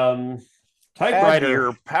 Typewriter. Add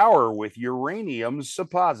your power with uranium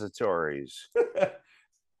suppositories.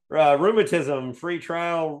 Rheumatism, free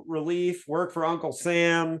trial relief, work for Uncle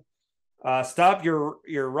Sam. Stop your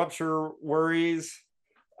rupture worries.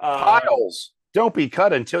 Piles. Don't be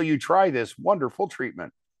cut until you try this wonderful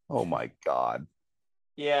treatment. Oh my God.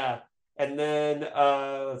 Yeah. And then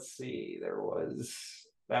let's see,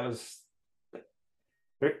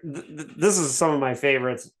 this is some of my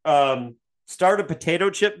favorites. Start a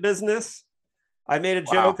potato chip business. I made a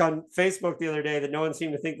joke on Facebook the other day that no one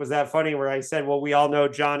seemed to think was that funny, where I said, well, we all know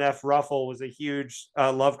John F. Ruffle was a huge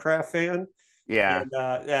Lovecraft fan. Yeah. And,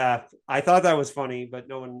 I thought that was funny, but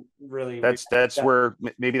no one really. That's where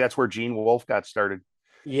Gene Wolfe got started.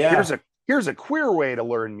 Yeah. Here's a queer way to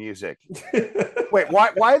learn music. Wait,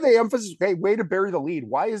 why the emphasis? Hey, way to bury the lead.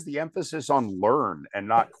 Why is the emphasis on learn and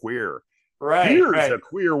not queer? Right. Here's a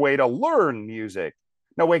queer way to learn music.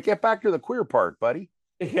 No, wait, get back to the queer part, buddy.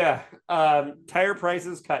 Yeah. Tire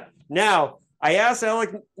prices cut. Now, I asked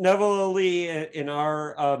Alec Neville Lee in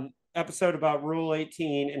our episode about Rule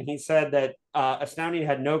 18, and he said that Astounding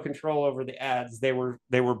had no control over the ads. They were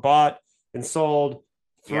bought and sold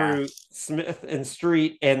through Smith and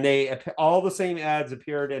Street, and all the same ads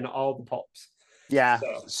appeared in all the pulps. Yeah.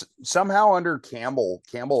 So. Somehow under Campbell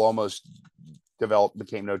almost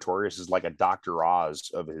became notorious as like a Dr.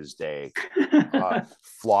 Oz of his day,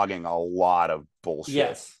 flogging a lot of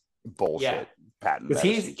bullshit. Patent. Because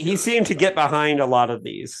he seemed to get behind a lot of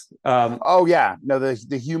these.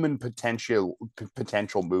 The human potential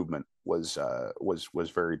movement was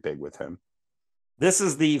very big with him. This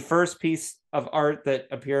is the first piece of art that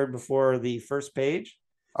appeared before the first page.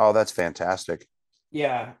 Oh, that's fantastic.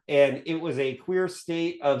 Yeah, and it was a queer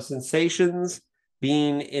state of sensations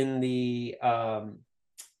being in the of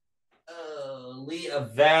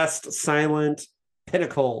vast silent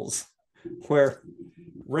pinnacles where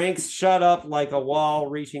ranks shut up like a wall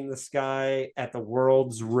reaching the sky at the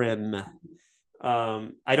world's rim.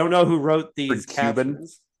 I don't know who wrote these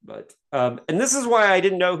captions, but and this is why I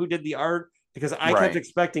didn't know who did the art, because I kept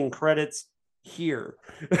expecting credits here.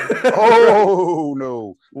 Oh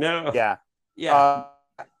no. Yeah.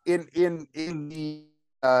 In the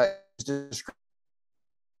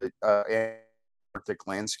Arctic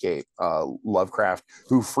landscape, Lovecraft,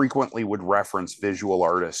 who frequently would reference visual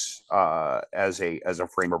artists as a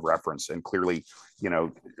frame of reference, and clearly,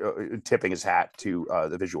 tipping his hat to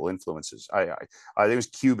the visual influences. I think it was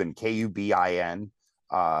Cuban, Kubin,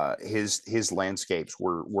 his landscapes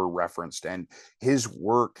were referenced, and his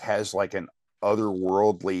work has like an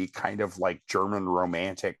otherworldly kind of like German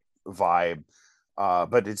romantic vibe.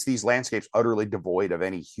 But it's these landscapes utterly devoid of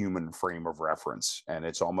any human frame of reference, and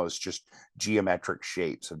it's almost just geometric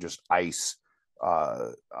shapes of just ice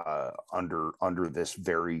under this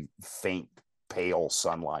very faint, pale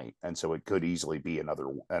sunlight, and so it could easily be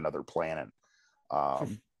another planet.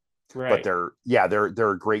 Right. But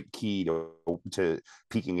they're a great key to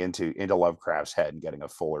peeking into Lovecraft's head and getting a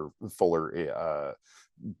fuller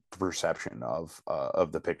perception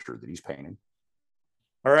of the picture that he's painting.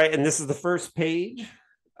 All right, and this is the first page,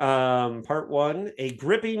 part one, a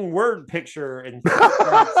gripping word picture in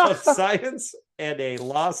of science and a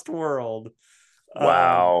lost world.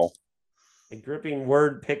 Wow. A gripping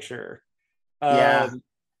word picture. Yeah.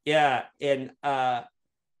 Yeah, and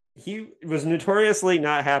he was notoriously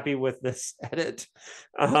not happy with this edit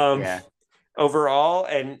overall,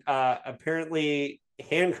 and apparently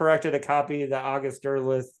hand corrected a copy that August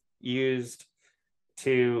Derleth used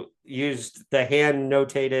the hand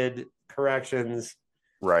notated corrections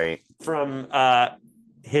from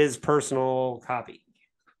his personal copy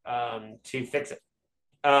to fix it.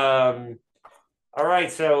 All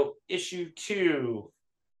right, so issue 2.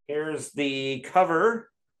 Here's the cover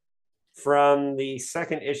from the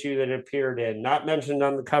second issue that it appeared in, not mentioned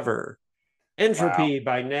on the cover. Entropy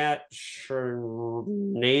by Nat I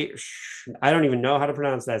don't even know how to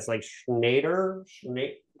pronounce that. It's like Schneider.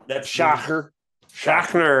 That's Schachner. Yeah.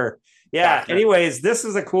 Schachner. Anyways, this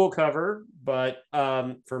is a cool cover, but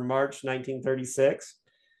for March 1936,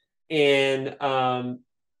 and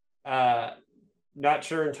not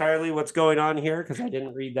sure entirely what's going on here because I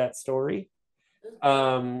didn't read that story.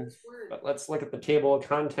 But let's look at the table of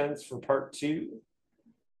contents for part 2.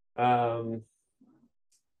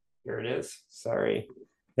 Here it is. Sorry,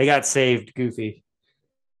 they got saved. Goofy.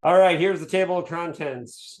 All right, here's the table of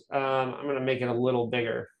contents. I'm going to make it a little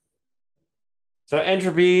bigger. So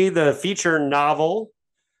Entropy, the feature novel.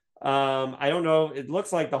 I don't know. It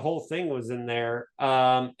looks like the whole thing was in there.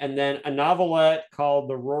 And then a novelette called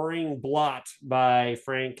The Roaring Blot by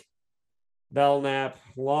Frank Belknap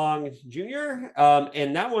Long Jr.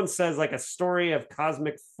 And that one says like a story of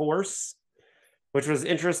cosmic force, which was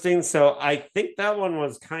interesting. So I think that one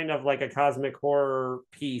was kind of like a cosmic horror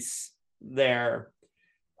piece there.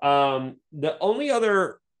 The only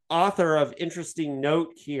other author of interesting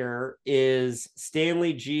note here is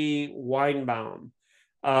Stanley G. Weinbaum.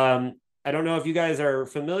 I don't know if you guys are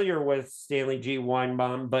familiar with Stanley G.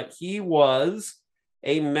 Weinbaum, but he was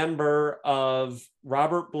a member of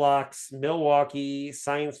Robert Bloch's Milwaukee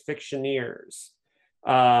Science Fictioneers.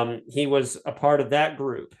 He was a part of that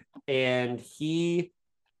group, and he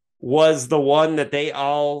was the one that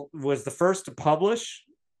was the first to publish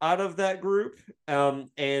out of that group,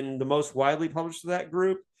 and the most widely published of that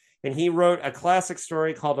group. And he wrote a classic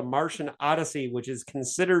story called A Martian Odyssey, which is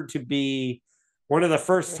considered to be one of the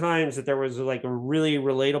first times that there was like a really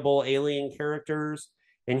relatable alien characters.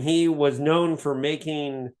 And he was known for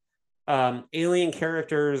making alien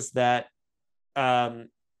characters that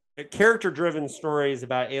character-driven stories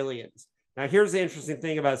about aliens. Now, here's the interesting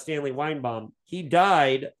thing about Stanley Weinbaum. He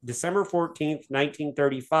died December 14th,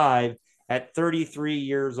 1935, at 33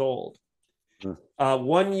 years old.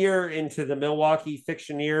 1 year into the Milwaukee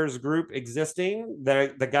Fictioneers group existing,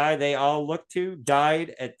 the guy they all look to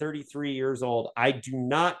died at 33 years old. I do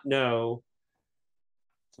not know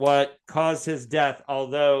what caused his death,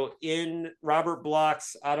 although in Robert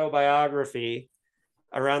Bloch's autobiography,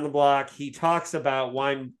 Around the Block, he talks about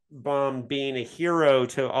Weinbaum being a hero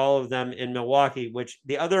to all of them in Milwaukee, which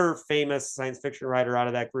the other famous science fiction writer out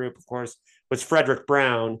of that group, of course, was Frederick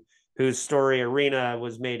Brown, whose story Arena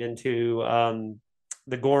was made into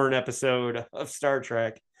the Gorn episode of Star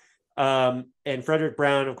Trek. And Frederick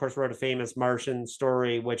Brown, of course, wrote a famous Martian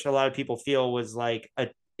story, which a lot of people feel was like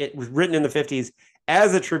it was written in the 50s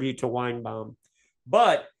as a tribute to Weinbaum.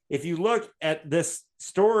 But if you look at this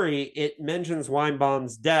story, it mentions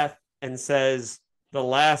Weinbaum's death and says the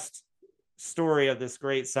last story of this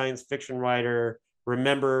great science fiction writer,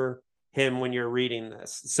 remember him when you're reading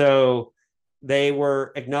this. So they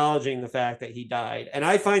were acknowledging the fact that he died. And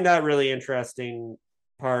I find that really interesting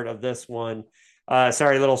part of this one.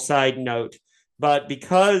 Sorry, little side note. But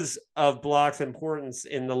because of Bloch's importance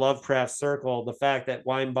in the Lovecraft circle, the fact that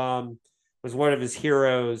Weinbaum was one of his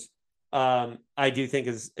heroes, I do think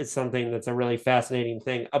is something that's a really fascinating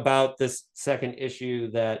thing about this second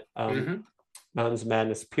issue that Mountains of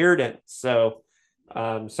Madness appeared in. So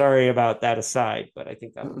sorry about that aside, but I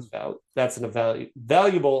think that's a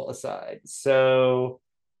valuable aside. So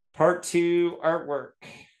part 2 artwork.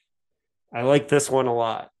 I like this one a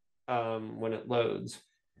lot when it loads.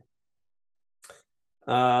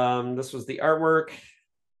 This was the artwork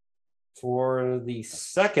for the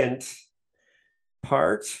second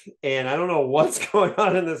part, and I don't know what's going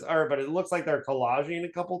on in this art, but it looks like they're collaging a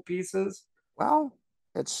couple pieces. Well,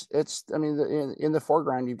 it's. I mean, in the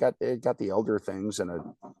foreground, you've got the Elder Things and a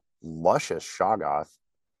luscious Shoggoth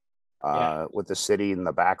Yeah, with the city in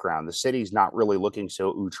the background. The city's not really looking so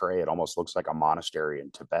outre. It almost looks like a monastery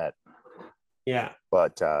in Tibet. yeah.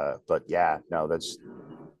 But yeah, no, that's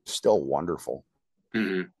still wonderful.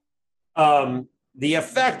 Mm-hmm. The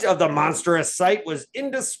effect of the monstrous sight was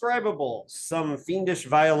indescribable, some fiendish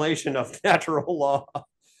violation of natural law.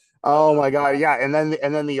 Oh my god, yeah, and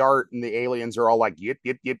then the art and the aliens are all like yip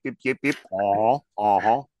yip yip yip yip yip, yip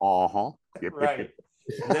yip Right. yip.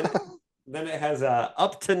 And then it has a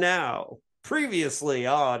up to now, previously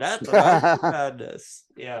on at the Mountain of Madness.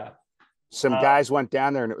 Yeah. Some guys went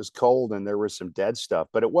down there and it was cold and there was some dead stuff,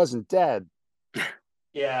 but it wasn't dead.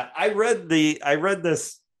 Yeah, I read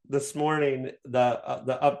this morning,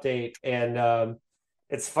 the update, and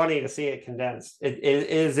it's funny to see it condensed. It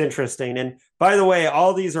is interesting. And by the way,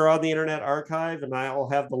 all these are on the Internet Archive, and I'll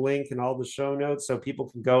have the link and all the show notes so people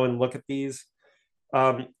can go and look at these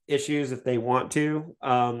issues if they want to.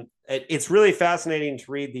 It's really fascinating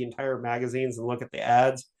to read the entire magazines and look at the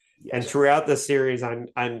ads. Yes. And throughout this series,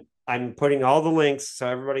 I'm putting all the links so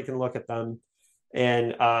everybody can look at them,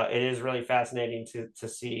 and it is really fascinating to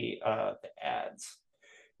see the ads.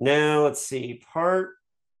 Now let's see. Part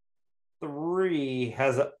 3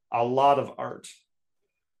 has a lot of art.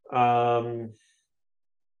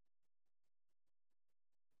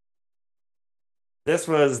 This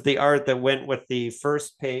was the art that went with the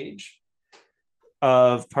first page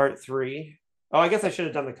of part 3. Oh, I guess I should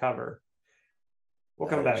have done the cover. We'll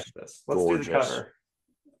come back to this. Let's do the cover.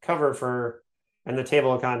 Cover for and the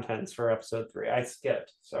table of contents for episode 3. I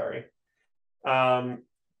skipped. Sorry.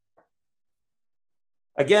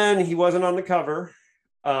 Again, he wasn't on the cover.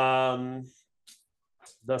 The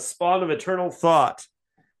Spawn of Eternal Thought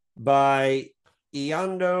by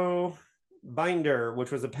Eando Binder,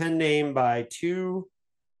 which was a pen name by two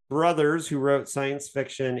brothers who wrote science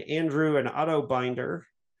fiction, Andrew and Otto Binder.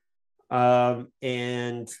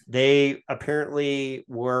 And they apparently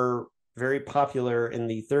were very popular in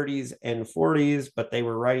the 30s and 40s, but they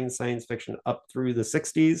were writing science fiction up through the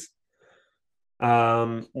 60s.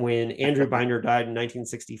 When Andrew Binder died in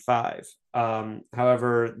 1965.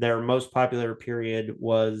 However, their most popular period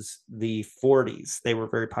was the 40s. They were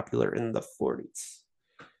very popular in the 40s.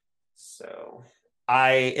 So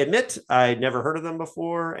I admit I'd never heard of them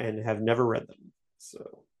before and have never read them.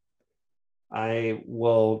 So I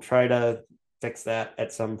will try to fix that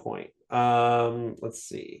at some point. Let's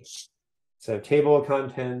see. So table of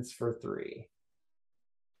contents for 3.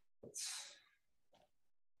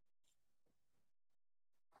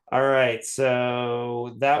 All right,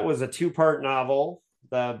 so that was a 2-part novel,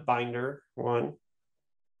 the Binder one.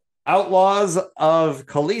 Outlaws of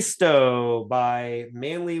Callisto by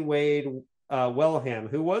Manly Wade Wellham,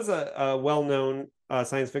 who was a well-known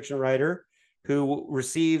science fiction writer who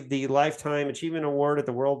received the Lifetime Achievement Award at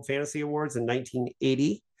the World Fantasy Awards in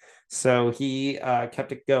 1980. So he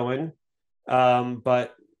kept it going.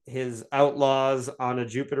 But his Outlaws on a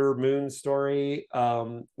Jupiter Moon story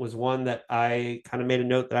was one that I kind of made a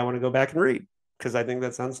note that I want to go back and read because I think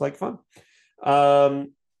that sounds like fun.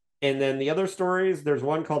 And then the other stories, there's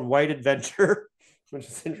one called White Adventure, which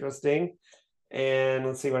is interesting. And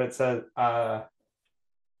let's see what it says.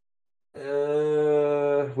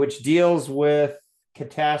 Which deals with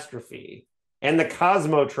catastrophe and the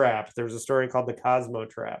Cosmo Trap. There's a story called the Cosmo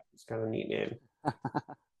Trap. It's kind of a neat name.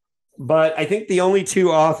 But I think the only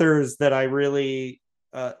 2 authors that I really,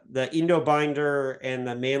 the Indo Binder and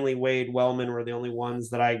the Manly Wade Wellman were the only ones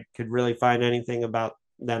that I could really find anything about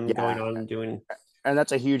them going on and doing. And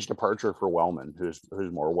that's a huge departure for Wellman, who's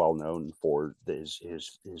more well known for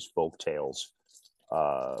his folk tales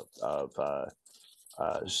of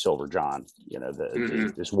Silver John,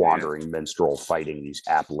 this wandering minstrel fighting these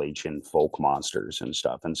Appalachian folk monsters and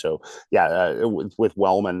stuff. And so, with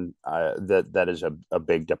Wellman, that is a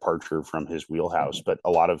big departure from his wheelhouse. But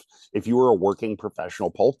a lot of, if you were a working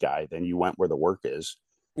professional pulp guy, then you went where the work is.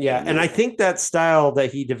 Yeah, and I think that style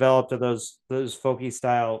that he developed of those folky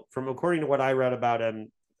style, from according to what I read about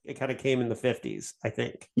him, it kind of came in the 50s, I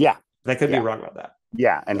think. Yeah. I could be wrong about that.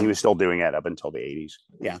 Yeah, and he was still doing it up until the 80s.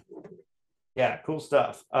 Yeah. Yeah, cool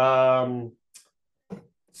stuff. So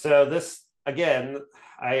this, again,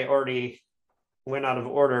 I already went out of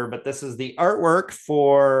order, but this is the artwork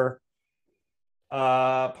for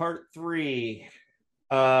part 3.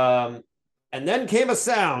 And then came a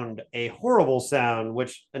sound, a horrible sound,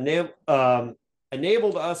 which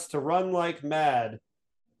enabled us to run like mad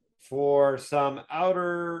for some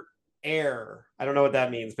outer air. I don't know what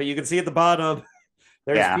that means, but you can see at the bottom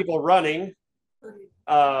there's Yeah. people running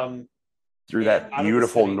Through that out of the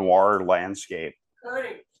beautiful city. noir landscape.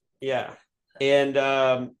 Yeah.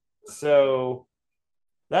 And so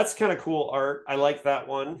that's kind of cool art. I like that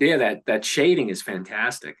one. Yeah, that shading is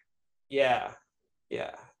fantastic. Yeah.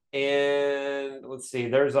 Yeah. And let's see,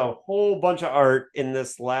 there's a whole bunch of art in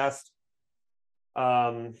this last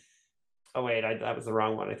oh wait, that was the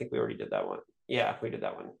wrong one. I think we already did that one. Yeah, we did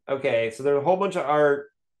that one. Okay, so there's a whole bunch of art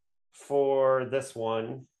for this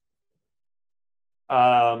one.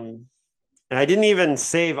 And I didn't even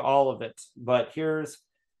save all of it, but it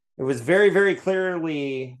was very, very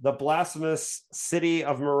clearly the blasphemous city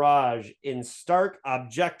of Mirage in stark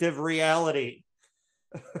objective reality.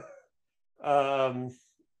 And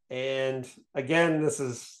again, this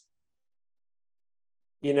is,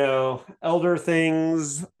 elder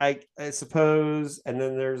things, I suppose. And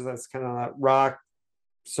then there's this kind of that rock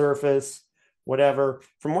surface, whatever.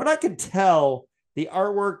 From what I could tell, the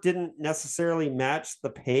artwork didn't necessarily match the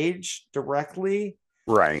page directly.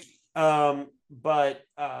 Right. But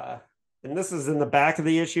and this is in the back of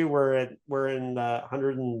the issue. We're in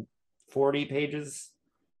 140 pages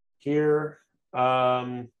here.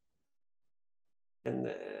 And then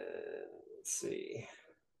let's see.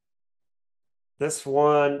 This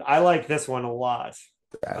one, I like this one a lot.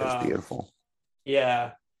 That is beautiful.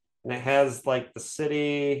 Yeah. And it has like the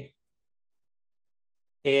city,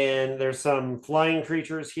 and there's some flying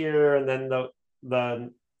creatures here, and then the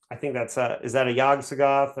I think that's is that a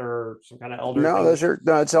Yog-Sothoth or some kind of elder? No, thing?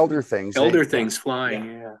 it's elder things. Elder things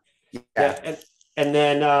flying. Yeah. And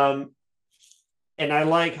then and I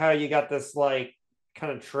like how you got this like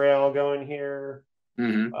kind of trail going here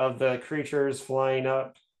of the creatures flying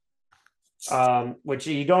up. Which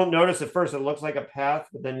you don't notice at first. It looks like a path,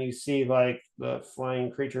 but then you see like the flying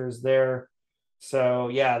creatures there. So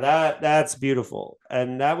yeah, that's beautiful.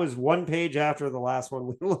 And that was one page after the last one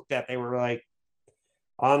we looked at. They were like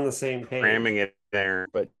on the same page, cramming it there,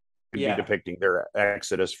 but could be depicting their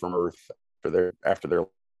exodus from Earth after their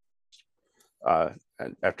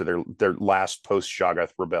last post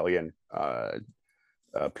Shoggoth rebellion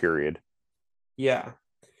period. Yeah,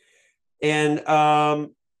 and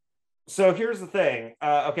so here's the thing.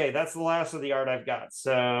 Okay, that's the last of the art I've got.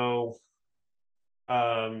 So,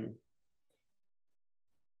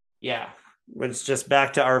 yeah, it's just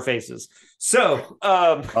back to our faces. So,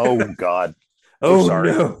 oh God, oh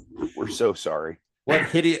sorry. No, we're so sorry. What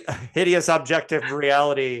hideous objective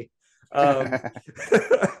reality. But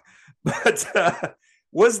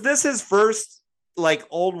was this his first like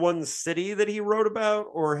Old One City that he wrote about,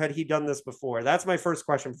 or had he done this before? That's my first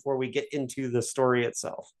question before we get into the story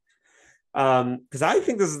itself. Because I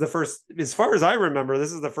think this is the first, as far as I remember,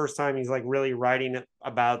 this is the first time he's like really writing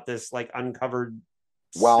about this like uncovered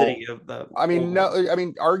city of the.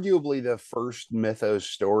 Arguably the first mythos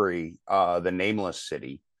story, the Nameless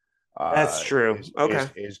City. That's true.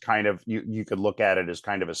 Is kind of you could look at it as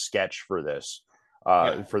kind of a sketch for this,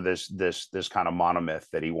 for this kind of monomyth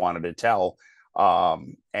that he wanted to tell. Call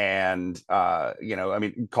of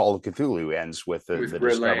Cthulhu ends with the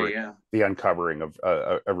discovery, the uncovering of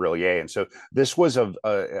R'lyeh, and so this was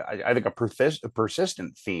I think a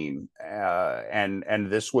persistent theme, and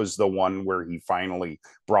this was the one where he finally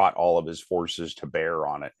brought all of his forces to bear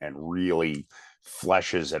on it and really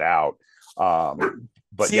fleshes it out.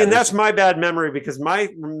 But and that's my bad memory, because my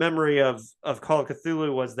memory of Call of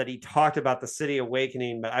Cthulhu was that he talked about the city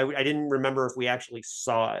awakening, but I didn't remember if we actually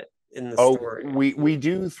saw it in the story. We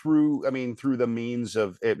do through the means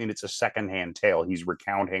of, it's a secondhand tale. He's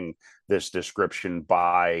recounting this description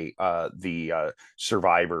by the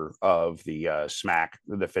survivor of the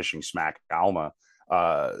fishing smack Alma,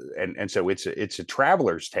 and so it's a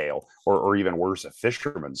traveler's tale, or even worse, a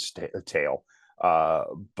fisherman's tale.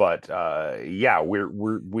 But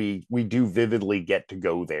we do vividly get to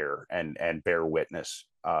go there and bear witness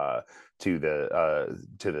to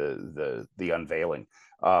the unveiling.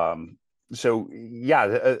 I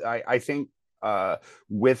think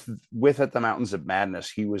with At the Mountains of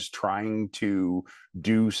Madness, he was trying to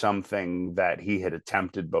do something that he had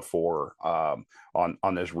attempted before on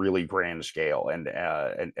this really grand scale,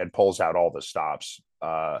 and pulls out all the stops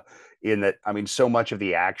in that. So much of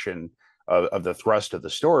the action of the thrust of the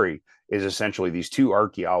story is essentially these two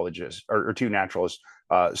archaeologists or two naturalists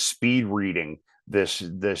speed reading this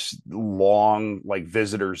long, like,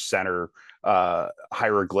 visitors center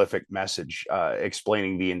hieroglyphic message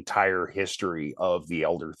explaining the entire history of the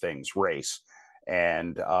Elder Things race.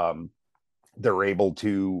 And they're able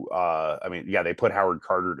to they put Howard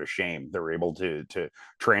Carter to shame. They're able to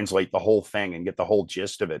translate the whole thing and get the whole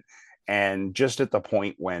gist of it. And just at the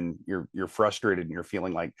point when you're frustrated and you're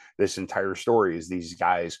feeling like this entire story is these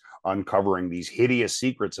guys uncovering these hideous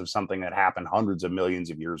secrets of something that happened hundreds of millions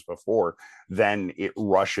of years before, then it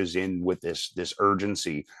rushes in with this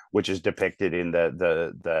urgency, which is depicted in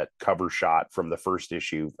the cover shot from the first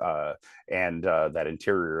issue, and that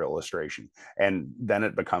interior illustration. And then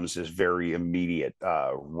it becomes this very immediate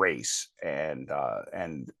race, and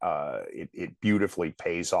it beautifully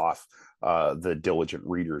pays off the diligent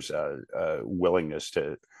reader's willingness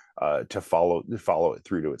to follow it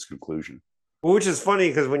through to its conclusion. Which is funny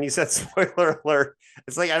because when you said spoiler alert,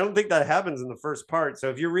 it's like I don't think that happens in the first part.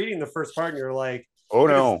 So if you're reading the first part and you're like, "Oh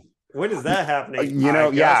no, when is that happening?"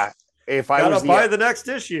 Yeah. If I was buy the next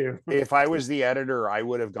issue. If I was the editor, I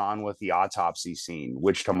would have gone with the autopsy scene,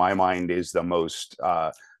 which to my mind is the most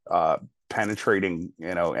penetrating,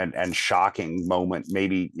 and shocking moment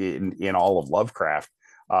maybe in all of Lovecraft.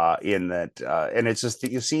 In that, and it's just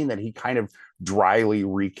a scene that he kind of dryly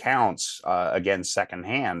recounts again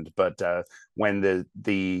secondhand. But when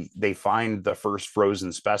they find the first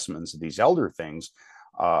frozen specimens of these elder things,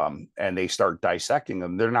 and they start dissecting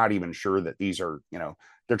them, they're not even sure that these are,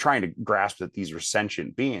 they're trying to grasp that these are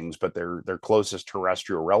sentient beings, but their closest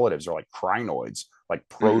terrestrial relatives are like crinoids, like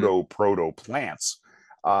proto plants.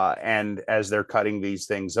 And as they're cutting these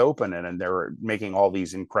things open and they're making all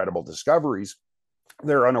these incredible discoveries,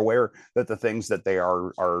 they're unaware that the things that they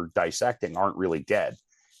are dissecting aren't really dead.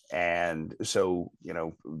 And so,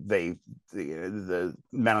 the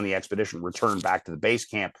men on the expedition return back to the base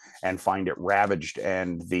camp and find it ravaged,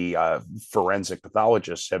 and the forensic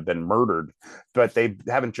pathologists have been murdered. But they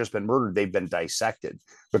haven't just been murdered, they've been dissected,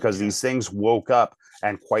 because these things woke up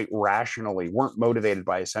and quite rationally weren't motivated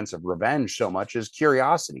by a sense of revenge so much as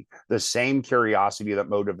curiosity, the same curiosity that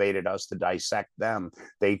motivated us to dissect them.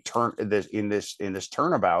 They turn this in this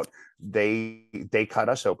turnabout, they cut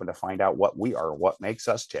us open to find out what we are, what makes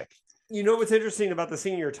us tick. What's interesting about the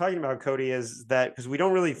scene you're talking about, Cody, is that because we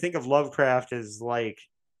don't really think of Lovecraft as like,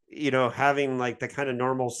 having like the kind of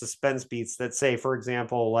normal suspense beats that, say, for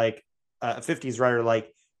example, like a 50s writer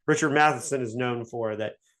like Richard Matheson is known for,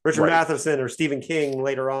 that Richard Matheson or Stephen King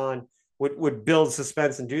later on would build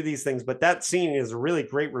suspense and do these things. But that scene is a really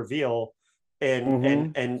great reveal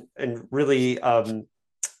and really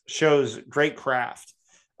shows great craft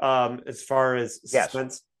as far as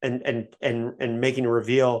suspense and making a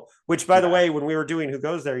reveal. Which, by the way, when we were doing Who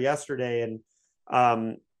Goes There yesterday, and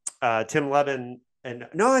Tim Levin and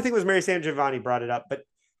I think it was Mary Sangiovanni brought it up,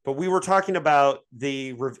 but we were talking about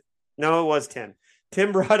it was Tim.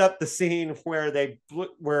 Tim brought up the scene where they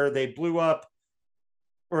blew up,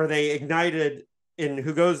 or they ignited in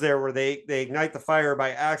Who Goes There, where they ignite the fire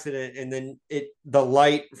by accident, and then the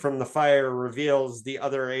light from the fire reveals the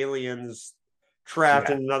other aliens trapped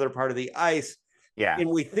in another part of the ice. Yeah. And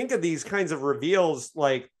we think of these kinds of reveals,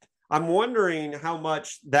 like, I'm wondering how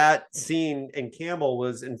much that scene in Campbell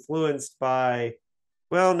was influenced by,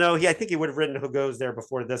 I think he would have written Who Goes There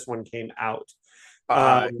before this one came out.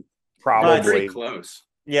 Probably pretty close.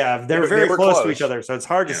 Yeah, they're very close to each other, so it's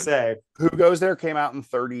hard to say. Who Goes There came out in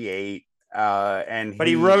 1938, but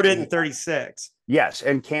he wrote it in 1936. Yes,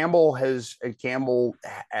 and Campbell has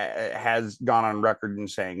gone on record in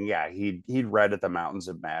saying, he'd read At the Mountains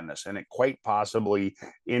of Madness, and it quite possibly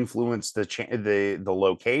influenced the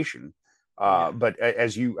location. But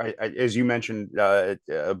as you mentioned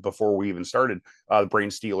before we even started, the Brain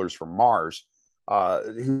Stealers from Mars,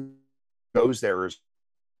 Who Goes There is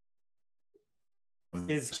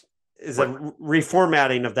a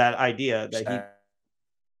reformatting of that idea that he.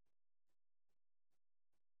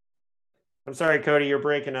 I'm sorry, Cody, you're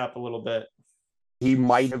breaking up a little bit. He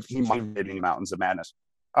might have been in Mountains of Madness.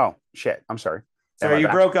 Oh shit! I'm sorry. Sorry, you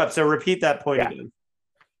broke up. So repeat that point again.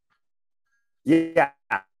 Yeah.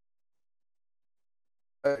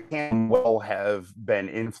 Can well have been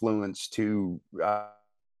influenced to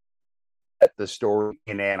the story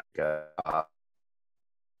in Annika.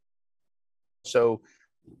 So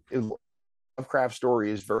Lovecraft's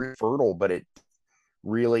story is very fertile, but it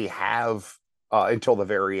really have until the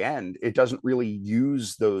very end. It doesn't really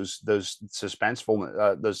use those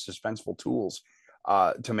suspenseful tools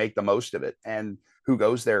to make the most of it. And Who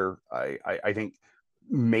Goes There, I think,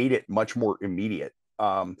 made it much more immediate.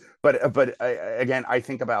 But again, I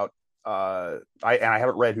think about I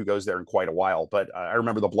haven't read Who Goes There in quite a while, but I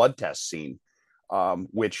remember the blood test scene,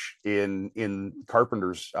 which in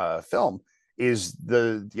Carpenter's film is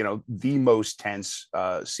the most tense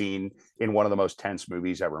scene in one of the most tense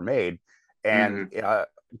movies ever made. And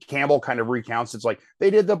Campbell kind of recounts, it's like they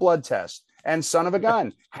did the blood test And son of a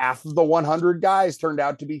gun, half of the 100 guys turned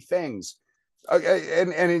out to be things.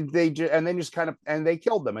 And they just kind of, and they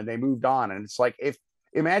killed them and they moved on. And it's like, if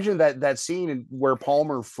imagine that scene where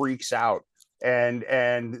Palmer freaks out and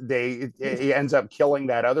he ends up killing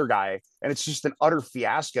that other guy, and it's just an utter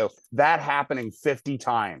fiasco. That happening 50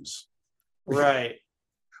 times. Right.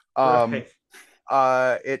 Right.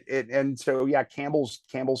 And so yeah, Campbell's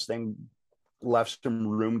thing left some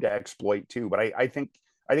room to exploit too. But I think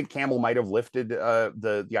Campbell might have lifted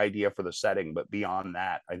the idea for the setting, but beyond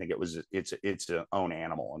that, I think it's its own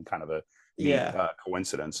animal and kind of a neat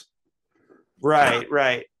coincidence.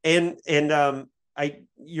 Right. And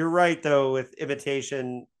you're right though, with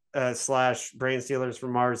Imitation / Brain Stealers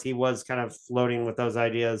from Mars, he was kind of floating with those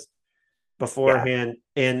ideas beforehand.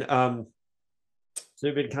 And so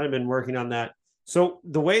they've been working on that. So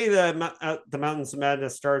the way the Mountains of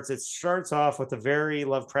Madness starts, it starts off with a very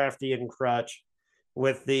Lovecraftian crutch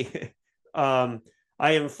with the I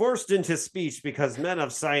am forced into speech because men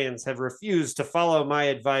of science have refused to follow my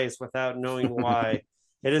advice without knowing why.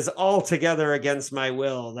 It is altogether against my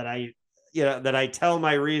will that I tell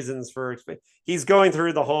my reasons for. He's going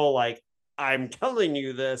through the whole like, I'm telling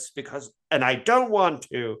you this because, and I don't want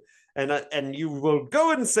to, and you will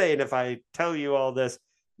go insane if I tell you all this.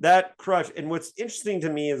 That crutch. And what's interesting to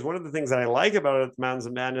me is one of the things that I like about it, Mountains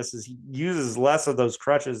of Madness, is he uses less of those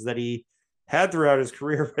crutches that he had throughout his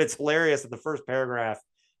career. But it's hilarious that the first paragraph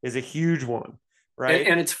is a huge one, right?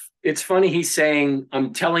 And it's funny he's saying,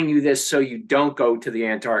 I'm telling you this so you don't go to the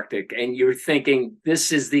Antarctic. And you're thinking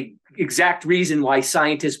this is the exact reason why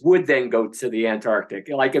scientists would then go to the Antarctic.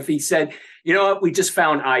 Like if he said, you know what, we just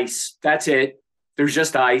found ice. That's it. There's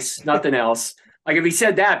just ice, nothing else. Like if he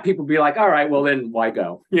said that, people would be like, all right, well then why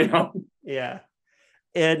go? You know? Yeah.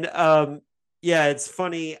 And yeah, it's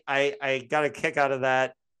funny. I got a kick out of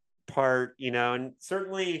that part, and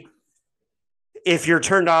certainly if you're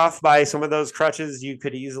turned off by some of those crutches, you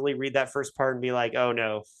could easily read that first part and be like, oh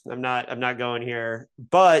no, I'm not going here.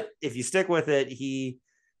 But if you stick with it, he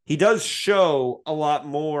does show a lot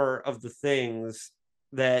more of the things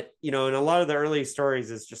that, in a lot of the early stories,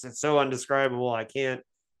 it's so undescribable. I can't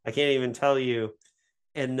even tell you.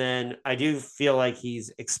 And then I do feel like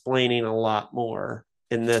he's explaining a lot more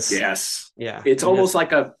in this. Yes. Yeah. It's almost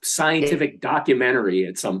like a scientific documentary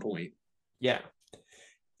at some point. Yeah.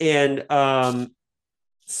 And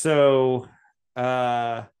so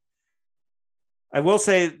I will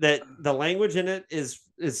say that the language in it is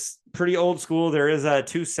pretty old school. There is a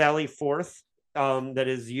to Sally Forth that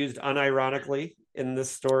is used unironically in this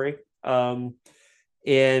story.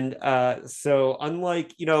 And so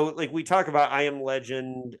unlike, like we talk about I Am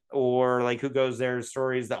Legend or like Who Goes There,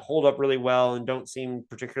 stories that hold up really well and don't seem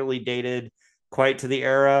particularly dated quite to the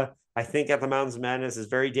era, I think At the Mountains of Madness is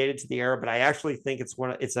very dated to the era, but I actually think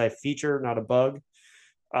it's a feature, not a bug,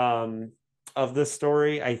 of this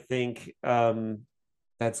story. I think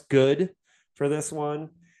that's good for this one.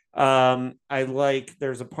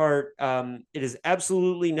 There's a part, it is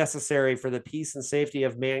absolutely necessary for the peace and safety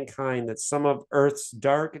of mankind that some of Earth's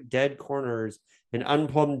dark, dead corners and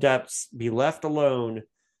unplumbed depths be left alone,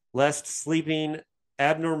 lest sleeping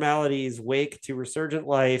abnormalities wake to resurgent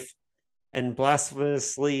life and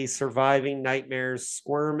blasphemously surviving nightmares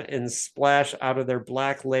squirm and splash out of their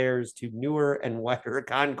black layers to newer and wider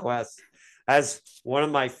conquests. As one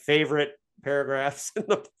of my favorite paragraphs in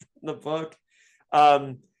the book.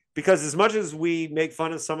 Because as much as we make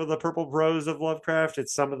fun of some of the purple prose of Lovecraft,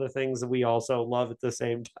 it's some of the things that we also love at the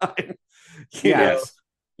same time. Yes.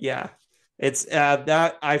 Yeah. It's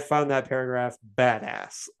that I found that paragraph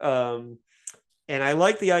badass. And I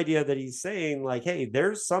like the idea that he's saying, like, hey,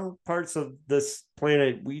 there's some parts of this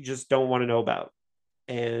planet we just don't want to know about.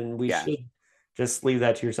 And we should just leave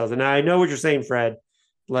that to yourselves. And I know what you're saying, Fred.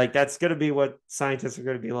 Like, that's going to be what scientists are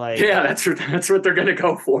going to be like. Yeah, that's what they're going to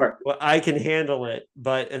go for. Well, I can handle it.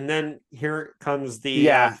 And then here comes the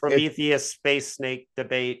Prometheus space snake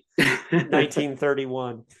debate,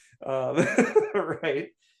 1931. Right.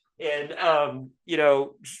 And,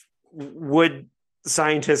 would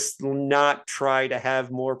scientists not try to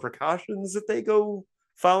have more precautions that they go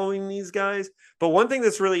following these guys? But one thing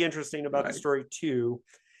that's really interesting about the story too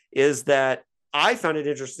is that I found it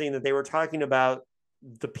interesting that they were talking about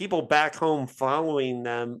the people back home following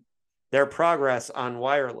them, their progress on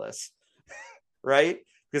wireless, right?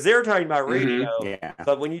 Because they were talking about radio,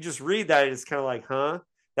 but when you just read that, it's kind of like, huh?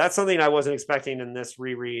 That's something I wasn't expecting in this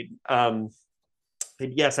reread. And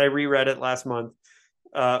yes, I reread it last month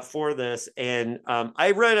for this, and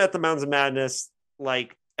I read At the Mountains of Madness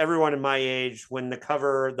like everyone in my age when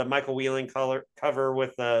the Michael Whelan cover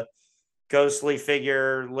with the ghostly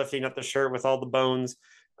figure lifting up the shirt with all the bones.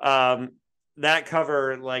 that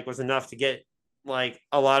cover like was enough to get like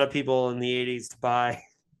a lot of people in the 80s to buy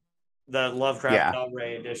the Lovecraft Del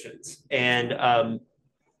Rey editions. And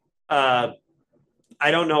I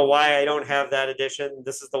don't know why I don't have that edition.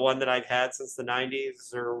 This is the one that I've had since the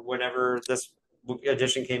 90s or whenever this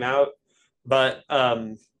edition came out. But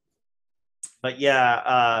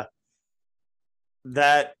yeah,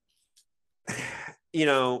 that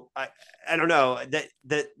I don't know,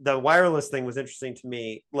 that the wireless thing was interesting to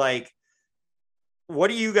me. Like, what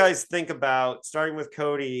do you guys think about, starting with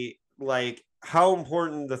Cody, like how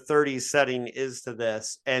important the 30s setting is to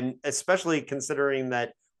this, and especially considering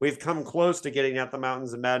that we've come close to getting at the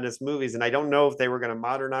Mountains of Madness movies, and I don't know if they were going to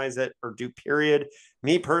modernize it or do period.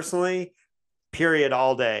 Me personally, period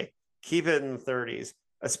all day. Keep it in the 30s,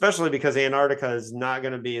 especially because Antarctica is not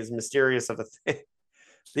going to be as mysterious of a thing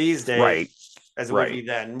these days as it would be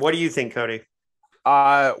then. What do you think, Cody?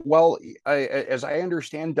 Well, as I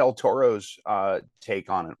understand, Del Toro's take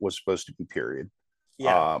on it was supposed to be period.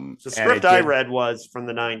 Yeah, the script I read was from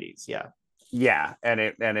the 90s. Yeah, and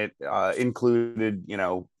it included,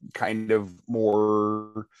 kind of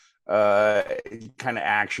more kind of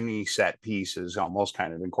actiony set pieces, almost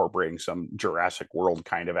kind of incorporating some Jurassic World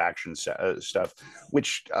kind of action stuff,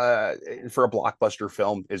 which for a blockbuster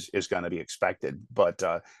film is going to be expected. But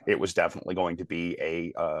it was definitely going to be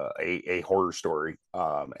a horror story,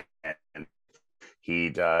 and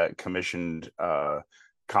he'd commissioned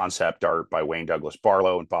concept art by Wayne Douglas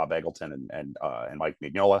Barlow and Bob Eggleton and Mike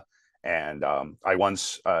Mignola. And I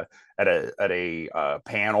once at a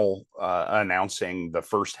panel announcing the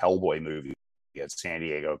first Hellboy movie at San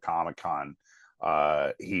Diego Comic-Con,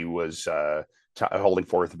 he was holding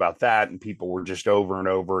forth about that, and people were just over and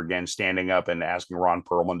over again standing up and asking Ron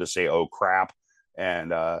Perlman to say "oh crap." And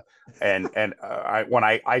when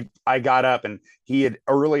I got up, and he had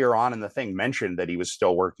earlier on in the thing mentioned that he was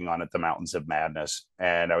still working on it, The Mountains of Madness,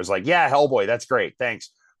 and I was like, yeah, Hellboy, that's great, thanks.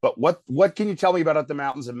 But what can you tell me about The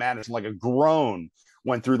Mountains of Madness? And like a groan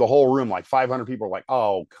went through the whole room. Like 500 people were like,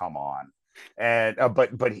 "Oh, come on!" And but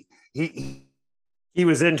he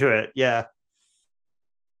was into it, yeah.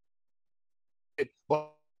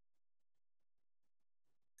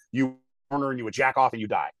 You corner and you would jack off and you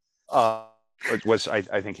die. It was I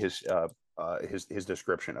think his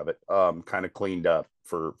description of it, kind of cleaned up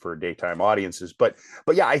for daytime audiences. But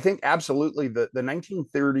yeah, I think absolutely the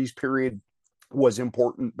 1930s period was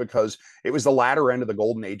important because it was the latter end of the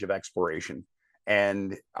golden age of exploration,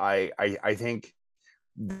 and I think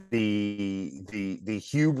the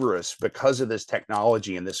hubris because of this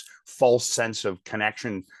technology and this false sense of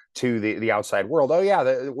connection to the outside world. Oh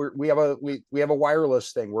yeah, we have a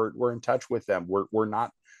wireless thing. We're in touch with them. We're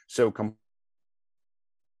not so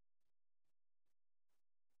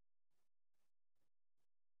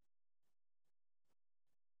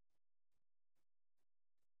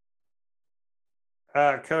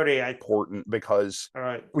Cody, important because all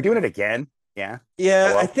right, we're doing it again. Yeah.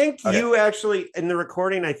 Hello? I think you actually in the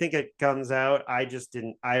recording. I think it comes out. I just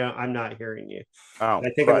didn't. I'm not hearing you. Oh, I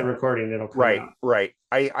think in the recording it'll come out. Right.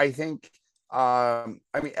 I think. I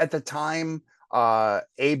mean, at the time,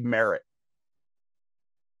 Abe Merritt.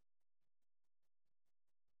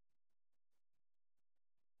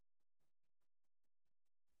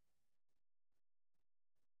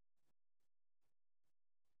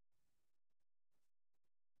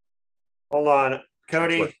 Hold on,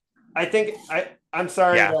 Cody. I think I'm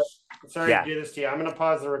sorry. Yeah. To do this to you. I'm going to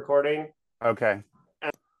pause the recording. Okay.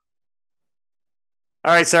 All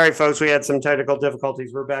right. Sorry, folks. We had some technical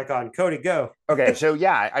difficulties. We're back on. Cody, go. Okay. So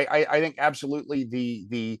yeah, I think absolutely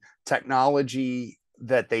the technology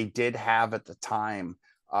that they did have at the time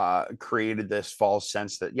created this false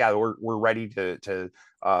sense that we're ready to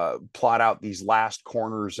plot out these last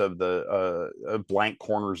corners of the blank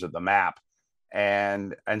corners of the map.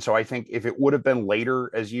 And so I think if it would have been later,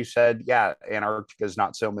 as you said, Antarctica is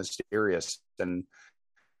not so mysterious, and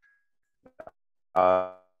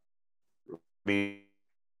hopelessly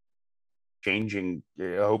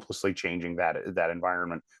changing that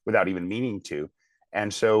environment without even meaning to.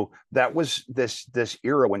 And so that was this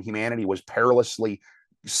era when humanity was perilously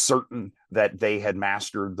certain that they had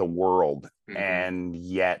mastered the world, and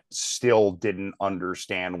yet still didn't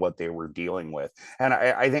understand what they were dealing with. And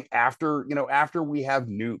I think after we have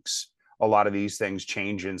nukes, a lot of these things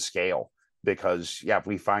change in scale, because if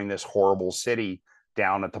we find this horrible city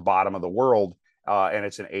down at the bottom of the world, and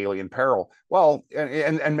it's an alien peril, well,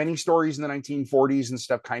 and many stories in the 1940s and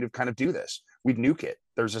stuff kind of do this. We'd nuke it.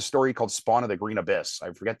 There's a story called Spawn of the Green Abyss.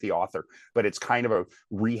 I forget the author, but it's kind of a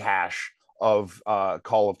rehash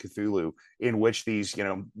Call of Cthulhu, in which these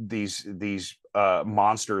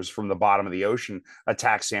monsters from the bottom of the ocean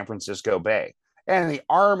attack San Francisco Bay, and the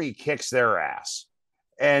army kicks their ass.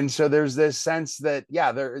 And so there's this sense that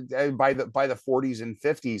by the 40s and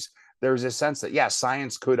 50s, there's a sense that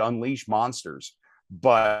science could unleash monsters,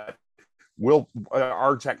 but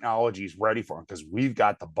our technology is ready for them because we've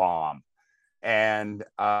got the bomb. And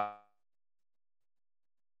to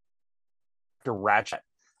ratchet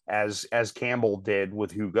as Campbell did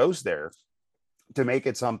with Who Goes There, to make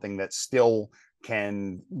it something that still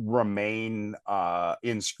can remain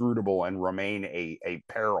inscrutable and remain a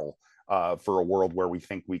peril for a world where we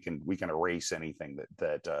think we can erase anything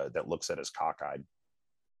that looks at us cockeyed.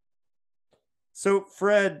 So,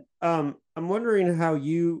 Fred, I'm wondering how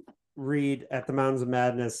you read At the Mountains of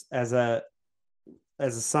Madness as a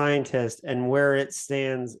scientist, and where it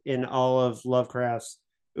stands in all of Lovecraft's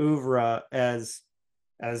oeuvre as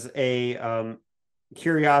a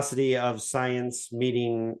curiosity of science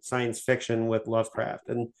meeting science fiction with Lovecraft.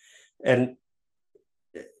 And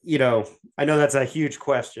you know, I know that's a huge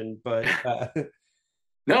question, but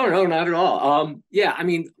no, not at all. I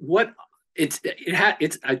mean,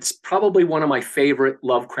 it's probably one of my favorite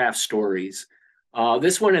Lovecraft stories.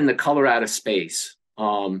 This one in The Color Out of Space.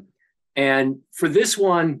 And for this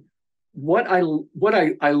one, what I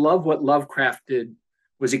love what Lovecraft did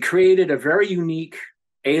was he created a very unique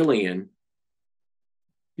alien.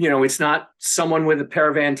 You know, it's not someone with a pair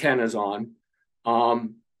of antennas on,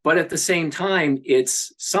 but at the same time,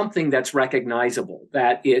 it's something that's recognizable,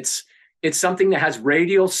 that it's something that has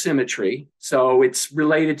radial symmetry. So it's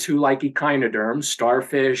related to like echinoderms,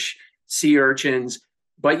 starfish, sea urchins,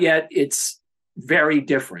 but yet it's very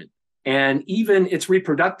different. And even its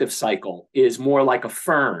reproductive cycle is more like a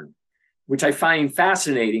fern, which I find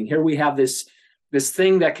fascinating. Here we have this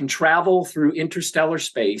thing that can travel through interstellar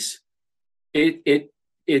space. It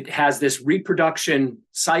has this reproduction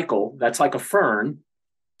cycle that's like a fern,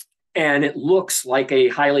 and it looks like a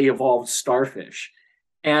highly evolved starfish.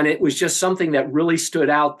 And it was just something that really stood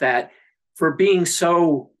out, that for being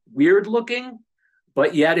so weird looking,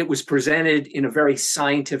 but yet it was presented in a very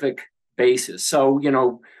scientific basis. So, you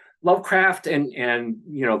know, Lovecraft and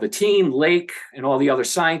you know, the team, Lake and all the other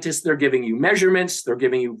scientists, they're giving you measurements, they're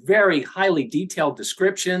giving you very highly detailed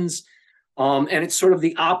descriptions. And it's sort of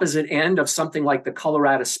the opposite end of something like The Color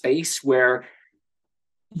Out of Space, where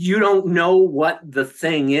you don't know what the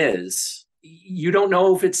thing is. You don't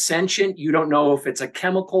know if it's sentient. You don't know if it's a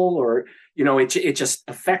chemical, or, you know, it just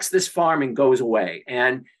affects this farm and goes away.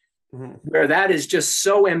 And where that is just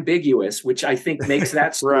so ambiguous, which I think makes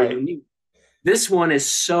that story right. unique. This one is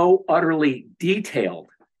so utterly detailed,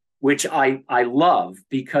 which I love,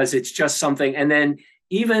 because it's just something. And then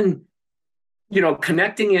even, you know,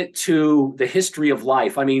 connecting it to the history of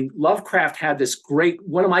life. I mean, Lovecraft had this great,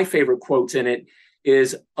 one of my favorite quotes in it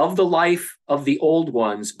is, "Of the life of the old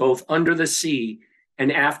ones, both under the sea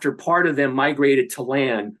and after part of them migrated to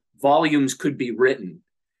land, volumes could be written."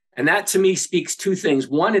 And that to me speaks two things.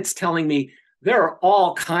 One, it's telling me there are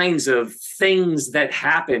all kinds of things that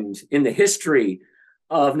happened in the history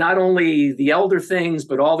of not only the Elder Things,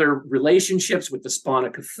 but all their relationships with the spawn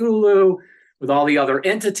of Cthulhu, with all the other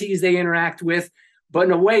entities they interact with. But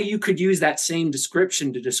in a way, you could use that same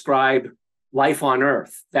description to describe life on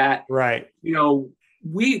Earth. That, right, you know,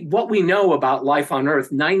 what we know about life on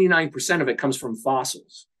Earth, 99% of it comes from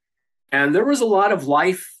fossils. And there was a lot of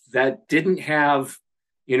life that didn't have,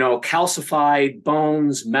 you know, calcified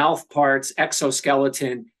bones, mouth parts,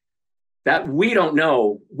 exoskeleton, that we don't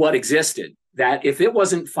know what existed. That if it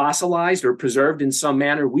wasn't fossilized or preserved in some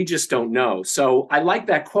manner, we just don't know. So I like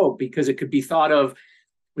that quote, because it could be thought of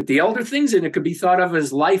with the Elder Things, and it could be thought of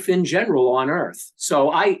as life in general on Earth.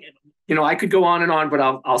 So I could go on and on, but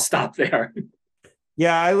I'll stop there.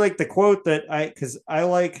 Yeah, I like the quote because I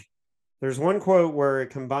like, there's one quote where it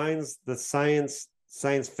combines the science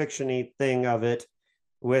fiction-y thing of it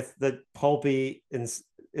with the pulpy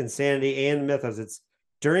insanity and mythos. It's,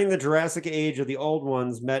 "During the Jurassic Age of the Old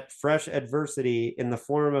Ones met fresh adversity in the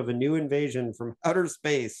form of a new invasion from outer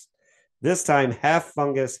space. This time half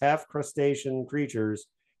fungus, half crustacean creatures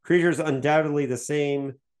undoubtedly the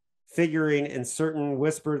same, figuring in certain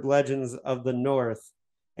whispered legends of the North,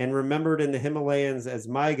 and remembered in the Himalayas as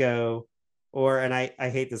Mygo, or," and I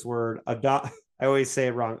hate this word, I always say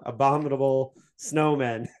it wrong, "abominable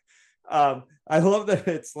snowmen." I love that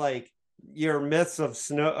it's like your myths of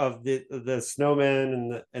snow, of the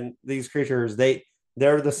snowmen and these creatures,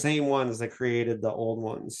 they're the same ones that created the old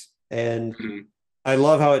ones. And I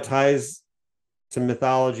love how it ties to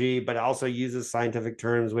mythology, but also uses scientific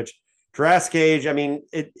terms, which Jurassic Age, I mean,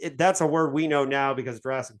 that's a word we know now because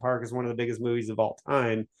Jurassic Park is one of the biggest movies of all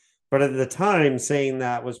time. But at the time, saying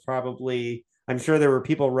that was probably, I'm sure there were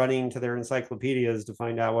people running to their encyclopedias to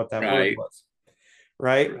find out what that word Right. was.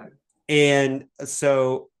 Right. Right. And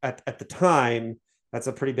so at the time, that's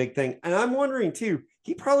a pretty big thing. And I'm wondering too,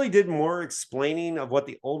 he probably did more explaining of what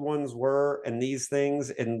the old ones were and these things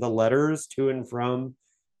in the letters to and from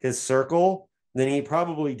his circle than he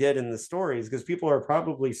probably did in the stories, because people are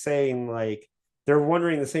probably saying, like, they're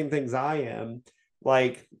wondering the same things I am.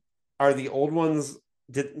 Like, are the old ones,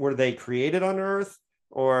 were they created on Earth,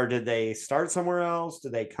 or did they start somewhere else?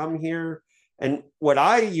 Did they come here? And what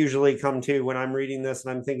I usually come to when I'm reading this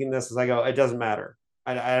and I'm thinking this is, I go, it doesn't matter.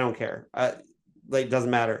 I don't care. Like, it doesn't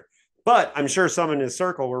matter. But I'm sure some in his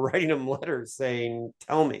circle were writing him letters saying,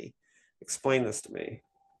 tell me, explain this to me.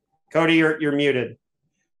 Cody, you're muted.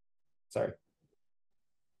 Sorry.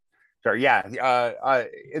 Sorry, yeah.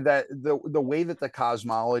 That the way that the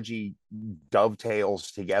cosmology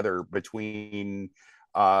dovetails together between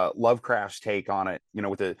Lovecraft's take on it,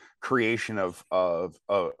 with the creation of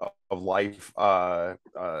life,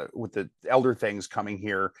 with the elder things coming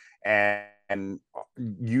here and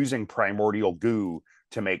using primordial goo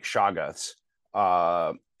to make shoggoths,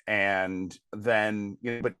 and then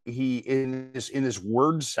but he in this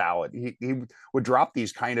word salad, he would drop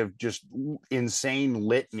these kind of just insane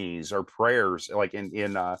litanies or prayers, like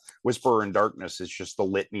in Whisperer in Darkness. It's just the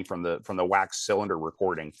litany from the wax cylinder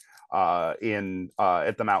recording. In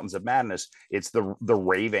At the Mountains of Madness, it's the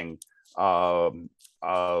raving of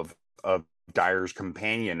Dyer's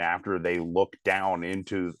companion after they look down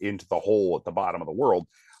into the hole at the bottom of the world.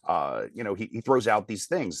 He throws out these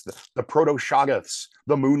things, the proto shoggoths,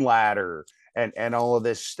 the moon ladder, and all of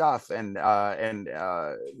this stuff, and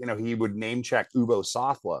he would name check Ubo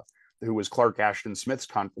Sothla, who was Clark Ashton Smith's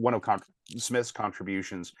one of Smith's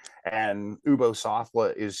contributions, and Ubo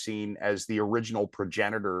Sothla is seen as the original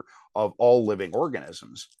progenitor of all living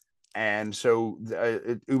organisms. And so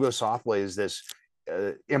Ubo Sothla is this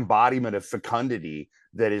embodiment of fecundity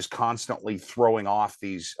that is constantly throwing off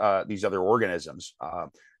these other organisms.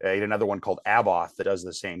 Another one called Aboth that does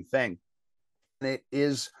the same thing. And it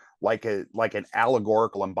is like an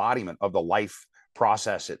allegorical embodiment of the life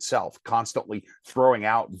process itself, constantly throwing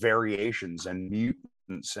out variations and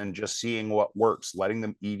mutants and just seeing what works, letting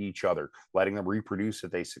them eat each other, letting them reproduce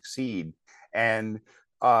if they succeed. And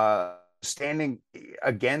standing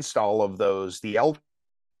against all of those, the elder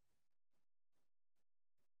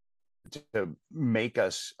to make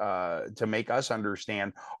us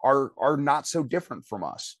understand are not so different from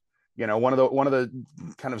us. One of the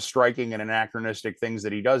kind of striking and anachronistic things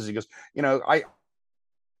that he does is he goes,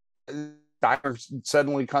 Dyer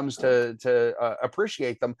suddenly comes to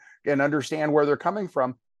appreciate them and understand where they're coming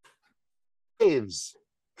from. Waves,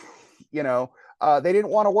 they didn't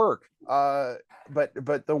want to work, but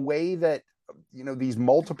the way that these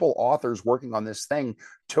multiple authors working on this thing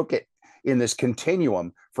took it in this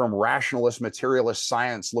continuum from rationalist materialist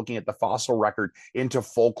science looking at the fossil record into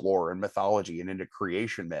folklore and mythology and into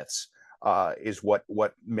creation myths, is what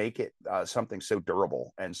make it something so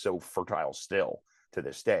durable and so fertile still to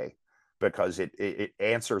this day, because it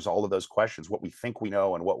answers all of those questions, what we think we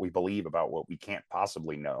know and what we believe about what we can't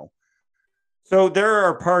possibly know. So there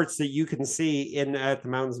are parts that you can see At the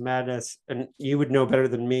Mountains of Madness, and you would know better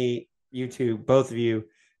than me, you two, both of you,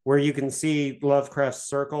 where you can see Lovecraft's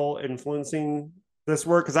circle influencing this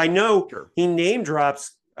work. Because I know he name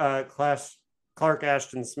drops Clark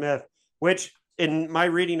Ashton Smith, which in my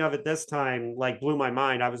reading of it this time, like, blew my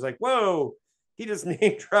mind. I was like, whoa, he just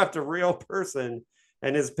name dropped a real person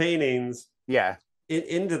and his paintings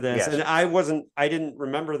into this. Yes. And I didn't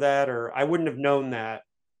remember that, or I wouldn't have known that.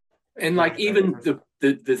 And like even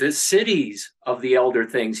the cities of the elder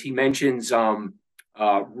things, he mentions Roerich,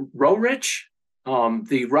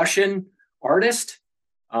 the Russian artist,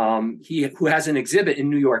 who has an exhibit in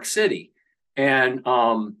New York City. And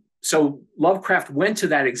so Lovecraft went to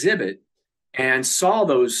that exhibit and saw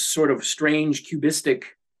those sort of strange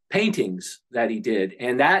cubistic paintings that he did.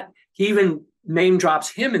 And that he even name drops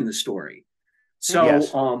him in the story. So,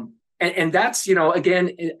 yes. And that's,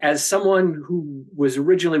 again, as someone who was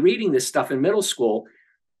originally reading this stuff in middle school,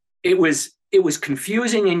 it was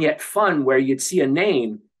confusing and yet fun, where you'd see a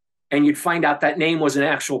name and you'd find out that name was an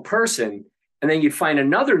actual person, and then you'd find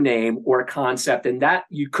another name or a concept, and that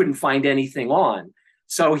you couldn't find anything on.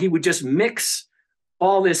 So he would just mix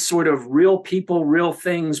all this sort of real people, real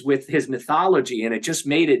things with his mythology, and it just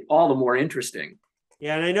made it all the more interesting.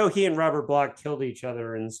 Yeah, and I know he and Robert Bloch killed each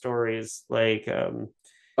other in stories like The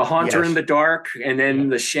Haunter in the Dark, and then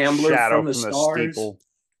the Shambler Shadow from the Stars. Steeple.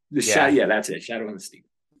 That's it. Shadow in the Steeple.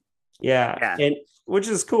 Yeah, Yeah. and which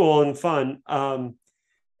is cool and fun.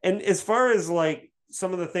 And as far as like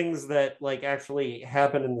some of the things that like actually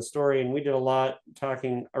happen in the story, and we did a lot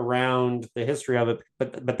talking around the history of it,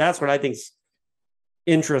 but that's what I think's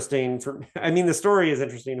interesting for. I mean, the story is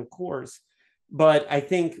interesting, of course, but I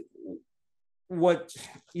think what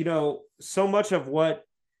so much of what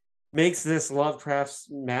makes this Lovecraft's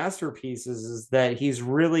masterpieces is that he's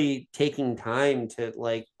really taking time to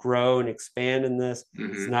like grow and expand in this.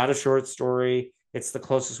 It's Mm-hmm. not a short story. It's the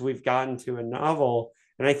closest we've gotten to a novel.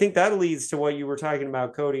 And I think that leads to what you were talking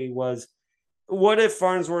about, Cody, was what if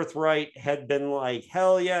Farnsworth Wright had been like,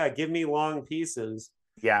 hell yeah, give me long pieces?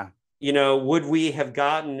 Yeah. Would we have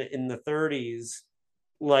gotten in the 30s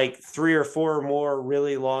like 3 or 4 more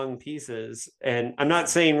really long pieces? And I'm not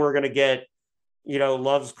saying we're going to get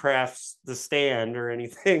Lovecraft's The Stand or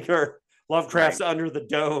anything, or Lovecraft's Right. Under the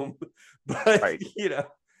Dome, but Right.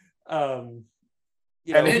 um,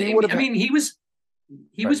 And if he would have, I mean,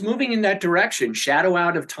 he was moving in that direction, Shadow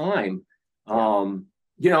Out of Time.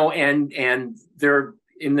 Yeah. And they're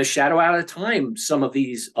in the Shadow Out of Time. Some of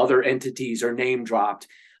these other entities are name dropped.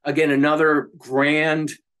 Again, another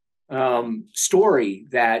grand story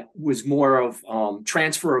that was more of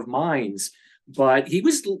transfer of minds. But he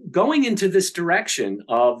was going into this direction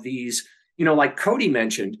of these, like Cody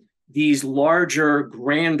mentioned, these larger,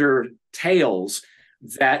 grander tales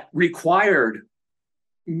that required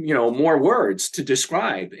more words to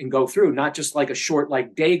describe and go through, not just like a short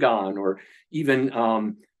like Dagon or even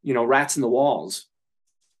Rats in the Walls.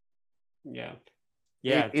 Yeah.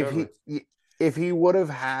 if Totally. he would have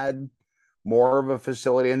had more of a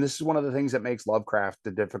facility, and this is one of the things that makes Lovecraft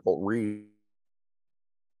a difficult read.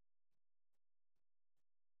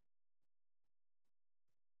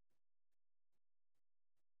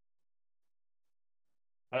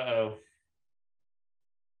 Uh-oh.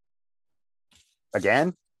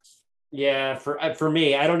 Again? Yeah, for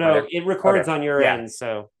me, I don't know. Okay. It records Okay. on your Yeah. end,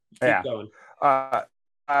 so keep Yeah. going.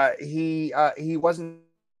 He wasn't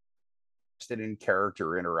interested in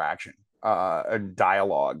character interaction,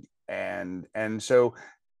 dialogue, and so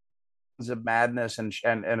the madness and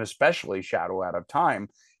especially Shadow Out of Time.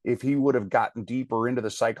 If he would have gotten deeper into the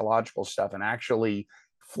psychological stuff and actually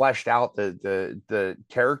fleshed out the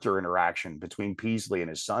character interaction between Peasley and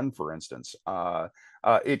his son, for instance,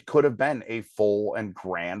 it could have been a full and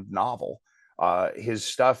grand novel. His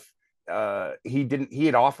stuff, he had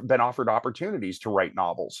been offered opportunities to write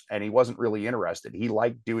novels, and he wasn't really interested. He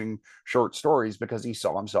liked doing short stories because he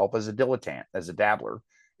saw himself as a dilettante, as a dabbler.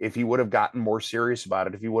 If he would have gotten more serious about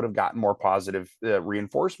it, if he would have gotten more positive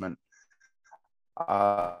reinforcement,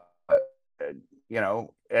 uh,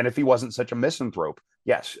 and if he wasn't such a misanthrope,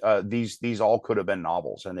 yes, these all could have been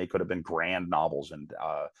novels, and they could have been grand novels, and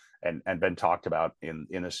been talked about in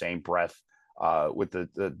the same breath with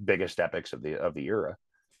the biggest epics of the era.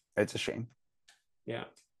 It's a shame. Yeah.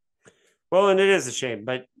 Well, and it is a shame,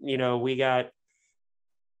 but we got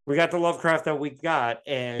the Lovecraft that we got,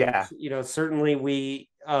 and Yeah. Certainly we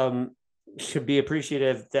should be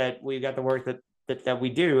appreciative that we got the work that we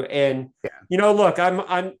do. And Yeah. look,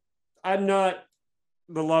 I'm not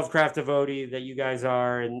the Lovecraft devotee that you guys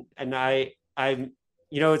are, and I'm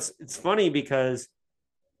it's funny because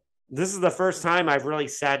this is the first time I've really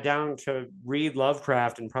sat down to read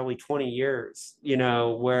Lovecraft in probably 20 years,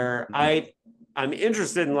 where I'm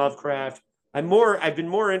interested in Lovecraft. I've been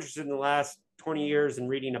more interested in the last 20 years in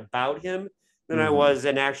reading about him than I was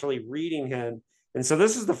in actually reading him. And so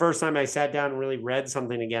this is the first time I sat down and really read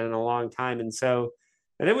something again in a long time. And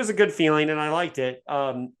it was a good feeling and I liked it.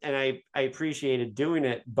 And I appreciated doing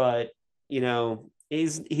it, but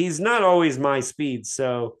he's not always my speed.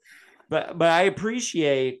 So, but I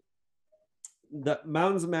appreciate the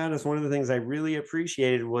Mountains of Madness. One of the things I really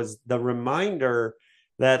appreciated was the reminder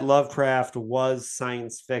that Lovecraft was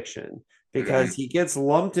science fiction, because he gets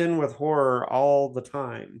lumped in with horror all the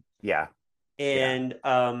time. Yeah. And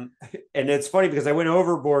and it's funny because I went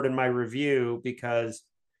overboard in my review, because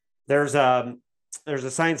there's a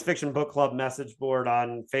science fiction book club message board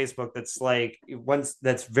on Facebook that's like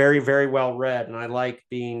that's very, very well read, and I like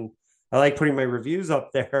putting my reviews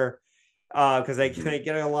up there because I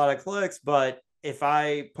get a lot of clicks. But if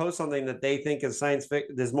I post something that they think is science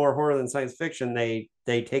fiction, there's more horror than science fiction, they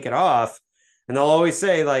take it off, and they'll always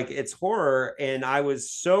say like it's horror. And I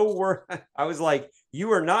was so worried. I was like,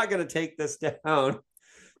 you are not going to take this down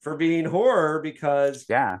for being horror, because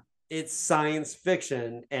it's science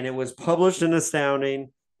fiction and it was published in Astounding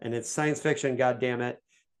and it's science fiction. God damn it.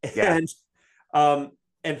 Yeah.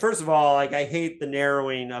 And first of all, like, I hate the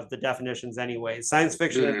narrowing of the definitions anyway. Science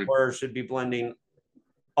fiction and horror should be blending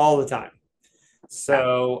all the time.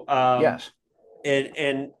 So, Yes.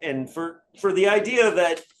 and for the idea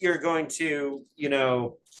that you're going to,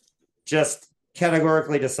 just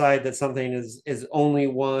categorically decide that something is only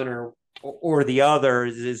one or the other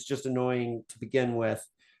is just annoying to begin with.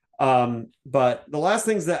 But the last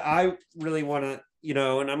things that I really want to,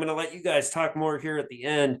 and I'm going to let you guys talk more here at the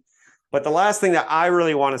end, but the last thing that I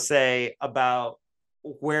really want to say about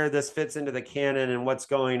where this fits into the canon and what's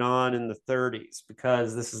going on in the 30s,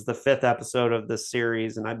 because this is the 5th episode of this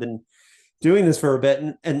series, and I've been doing this for a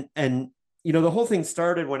bit, and the whole thing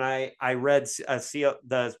started when I read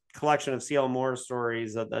the collection of C.L. Moore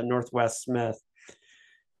stories of the Northwest Smith,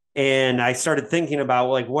 and I started thinking about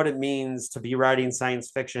like what it means to be writing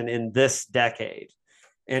science fiction in this decade.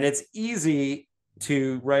 And it's easy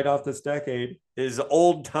to write off this decade is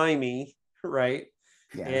old timey, right?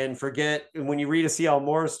 Yeah. And forget when you read a C.L.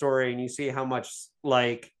 Moore story and you see how much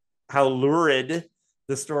like how lurid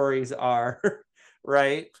the stories are,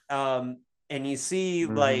 right? And you see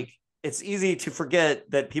like it's easy to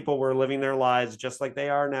forget that people were living their lives just like they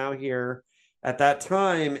are now here at that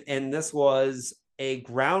time. And this was a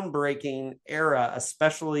groundbreaking era,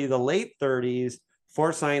 especially the late 30s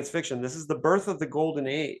for science fiction. This is the birth of the golden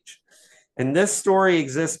age. And this story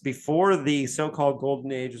exists before the so-called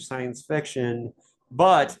golden age of science fiction,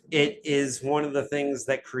 but it is one of the things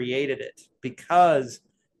that created it because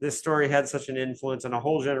this story had such an influence on a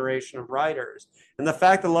whole generation of writers. And the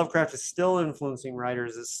fact that Lovecraft is still influencing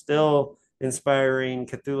writers, is still inspiring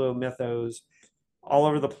Cthulhu mythos all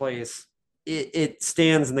over the place, it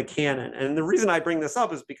stands in the canon. And the reason I bring this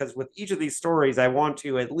up is because with each of these stories, I want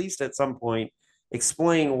to, at least at some point,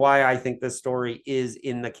 explain why I think this story is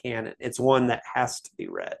in the canon. It's one that has to be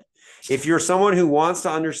read. If you're someone who wants to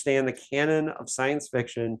understand the canon of science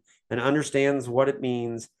fiction and understands what it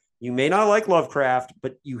means, you may not like Lovecraft,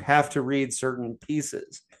 but you have to read certain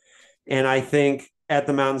pieces. And I think At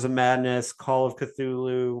the Mountains of Madness, Call of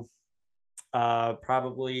Cthulhu,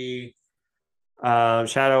 probably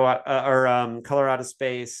Shadow or Color Out of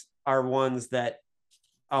Space are ones that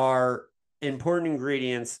are important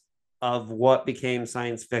ingredients of what became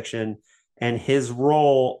science fiction, and his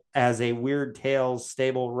role as a Weird Tales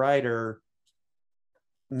stable writer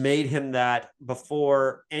made him that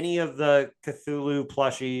before any of the Cthulhu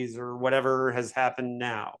plushies or whatever has happened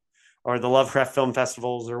now, or the Lovecraft film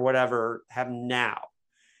festivals or whatever happen now.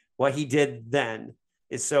 What he did then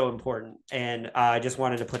is so important, and I just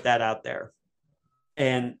wanted to put that out there.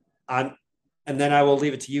 And then I will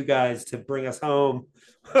leave it to you guys to bring us home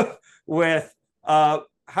with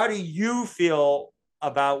how do you feel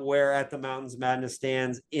about where At the Mountains of Madness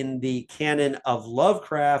stands in the canon of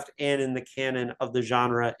Lovecraft and in the canon of the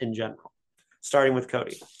genre in general? Starting with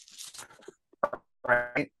Cody.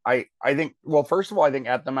 Right. I think, well, first of all, I think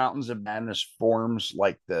At the Mountains of Madness forms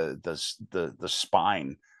like the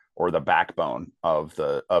spine or the backbone of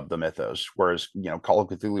the mythos, whereas Call of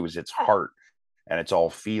Cthulhu is its heart, and it's all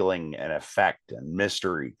feeling and effect and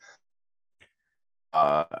mystery.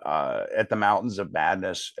 At the Mountains of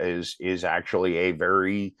Madness is actually a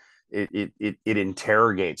very it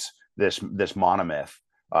interrogates this monomyth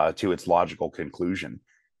to its logical conclusion,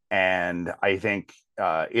 and I think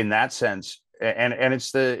in that sense, and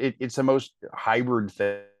it's the most hybrid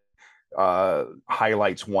thing.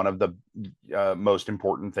 Highlights one of the most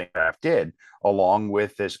important things Craft did, along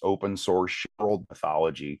with this open source world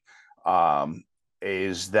mythology.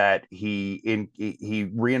 Is that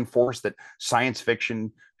he reinforced that science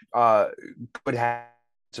fiction could have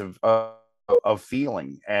of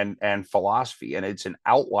feeling and philosophy, and it's an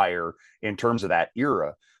outlier in terms of that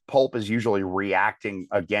era. Pulp is usually reacting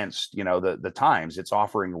against the times. It's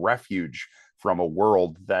offering refuge from a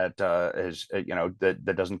world that is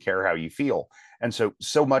that doesn't care how you feel, and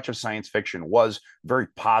so much of science fiction was very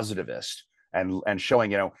positivist and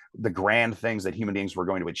showing the grand things that human beings were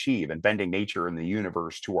going to achieve and bending nature and the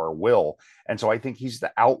universe to our will. And so I think he's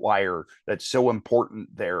the outlier that's so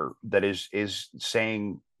important there, that is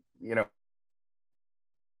saying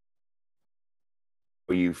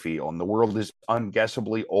you feel, and the world is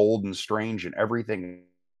unguessably old and strange and everything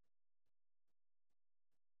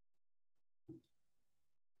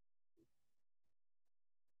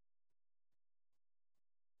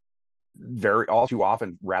very all too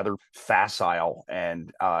often rather facile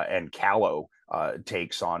and callow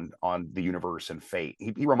takes on the universe and fate.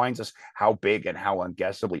 He reminds us how big and how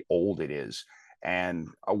unguessably old it is. And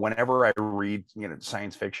whenever I read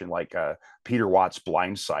science fiction like Peter Watts'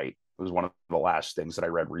 Blind Sight, it was one of the last things that I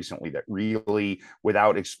read recently that really,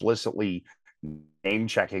 without explicitly name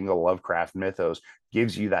checking the Lovecraft mythos,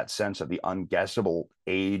 gives you that sense of the unguessable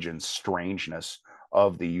age and strangeness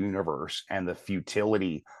of the universe and the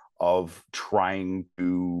futility of trying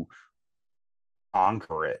to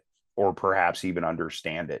conquer it or perhaps even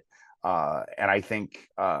understand it. And I think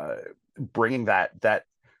bringing that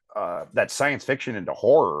science fiction into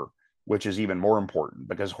horror, which is even more important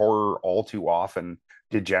because horror all too often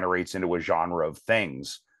degenerates into a genre of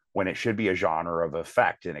things when it should be a genre of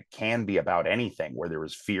effect, and it can be about anything where there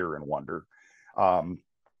is fear and wonder. And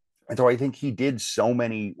so I think he did so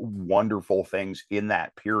many wonderful things in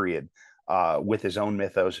that period with his own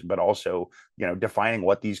mythos, but also, defining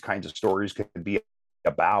what these kinds of stories could be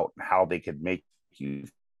about, how they could make you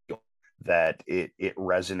feel that it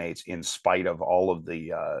resonates in spite of all of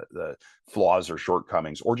the flaws or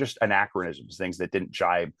shortcomings or just anachronisms, things that didn't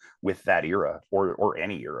jibe with that era or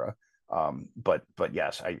any era. But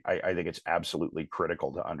yes, I think it's absolutely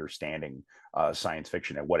critical to understanding science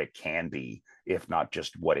fiction and what it can be, if not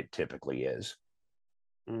just what it typically is.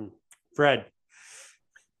 Fred.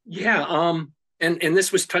 Yeah, and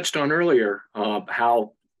this was touched on earlier,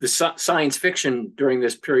 how the science fiction during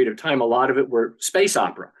this period of time, a lot of it were space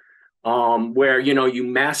opera, where you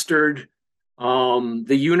mastered the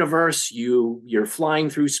universe, you're flying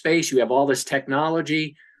through space, you have all this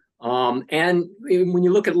technology. And when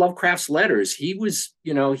you look at Lovecraft's letters, he was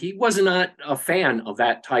not a fan of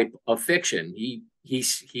that type of fiction. He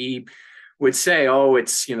would say, "Oh,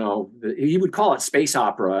 it's he would call it space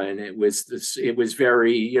opera, and it was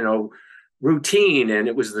very routine, and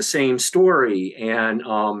it was the same story." And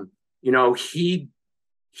he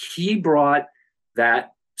brought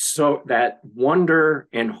that wonder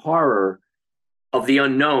and horror of the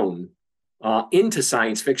unknown into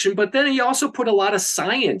science fiction, but then he also put a lot of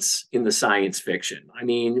science in the science fiction. I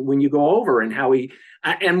mean, when you go over and how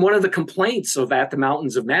and one of the complaints of At the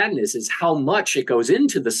Mountains of Madness is how much it goes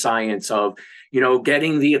into the science of,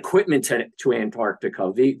 getting the equipment to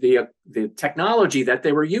Antarctica, the technology that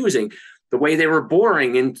they were using, the way they were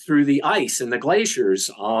boring in through the ice and the glaciers,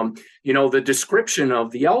 the description of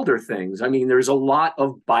the elder things. I mean, there's a lot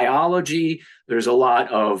of biology, there's a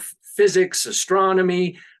lot of physics,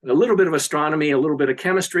 astronomy, a little bit of astronomy, a little bit of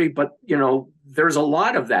chemistry, but there's a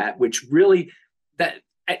lot of that, which really that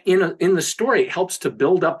in the story helps to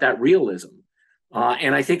build up that realism.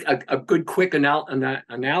 And I think a good quick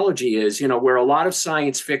analogy is, where a lot of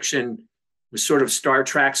science fiction was sort of Star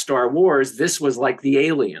Trek, Star Wars, this was like the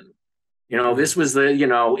Alien. This was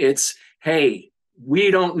it's, hey, we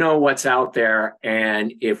don't know what's out there,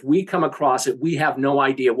 and if we come across it, we have no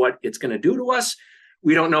idea what it's going to do to us.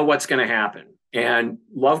 We don't know what's going to happen. And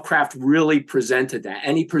Lovecraft really presented that.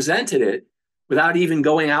 And he presented it without even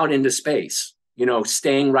going out into space,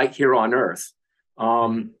 staying right here on Earth.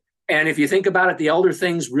 And if you think about it, the Elder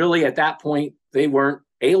Things really at that point, they weren't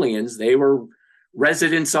aliens. They were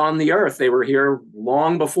residents on the Earth. They were here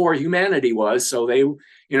long before humanity was. So they,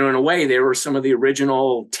 in a way, they were some of the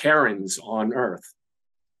original Terrans on Earth.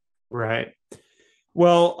 Right.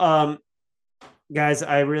 Well, guys,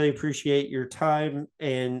 I really appreciate your time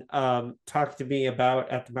and talk to me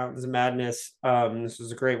about At the Mountains of Madness. This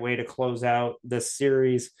was a great way to close out this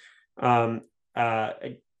series. I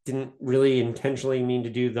didn't really intentionally mean to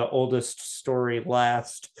do the oldest story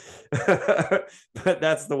last, but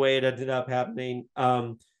that's the way it ended up happening.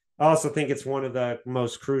 I also think it's one of the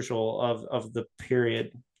most crucial of the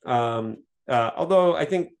period, although I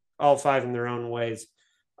think all five in their own ways.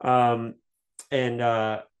 Play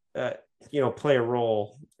a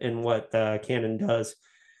role in what canon does.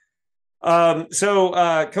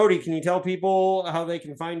 So Cody, can you tell people how they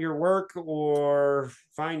can find your work or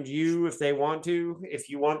find you if they want to, if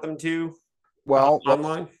you want them to? Well,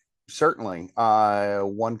 online? Certainly.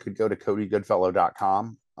 One could go to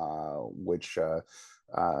codygoodfellow.com, which is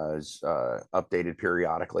updated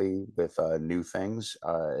periodically with new things.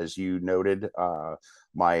 As you noted,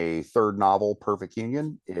 my third novel, Perfect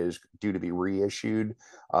Union, is due to be reissued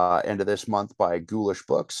end of this month by Ghoulish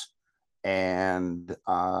Books. And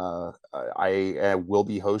I will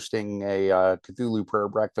be hosting a Cthulhu Prayer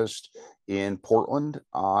Breakfast in Portland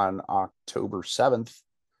on October 7th.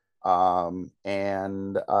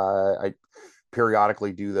 I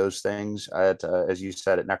periodically do those things at, as you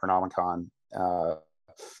said, at Necronomicon, the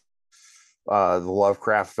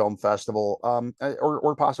Lovecraft Film Festival,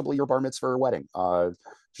 or possibly your bar mitzvah or wedding.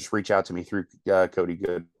 Just reach out to me through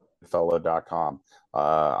codygoodfellow.com.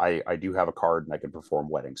 I do have a card and I can perform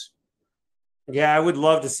weddings. Yeah, I would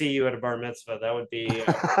love to see you at a bar mitzvah. That would be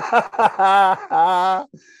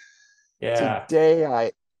yeah.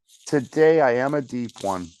 Today I am a deep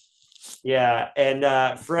one. Yeah.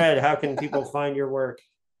 And Fred, how can people find your work?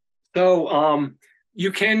 So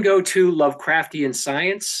you can go to Lovecraftian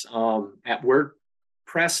Science at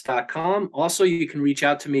wordpress.com. Also, you can reach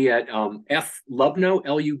out to me at flubnow,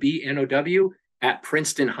 LUBNOW, at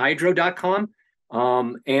princetonhydro.com.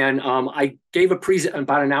 I gave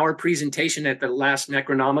about an hour presentation at the last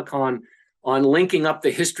Necronomicon on linking up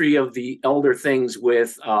the history of the elder things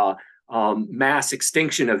with mass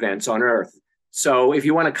extinction events on Earth. So if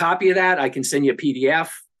you want a copy of that, I can send you a PDF.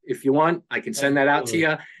 If you want, I can send that out to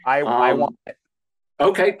you. I want it.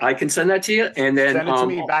 Okay, I can send that to you, and then send it to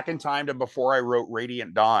me back in time to before I wrote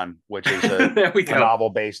Radiant Dawn, which is a novel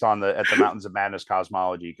based on the At the Mountains of Madness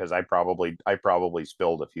cosmology, because I probably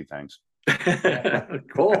spilled a few things.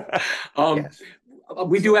 Cool. Yes.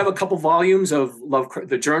 We do have a couple volumes of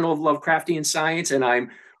the Journal of Lovecraftian Science, and I'm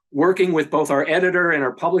working with both our editor and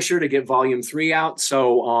our publisher to get volume 3 out.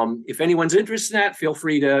 So if anyone's interested in that, feel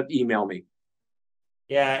free to email me.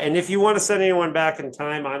 Yeah, and if you want to send anyone back in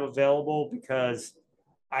time, I'm available, because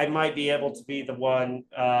I might be able to be the one.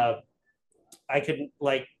 I could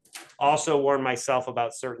also warn myself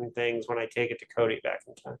about certain things when I take it to Cody back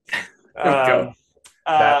in time.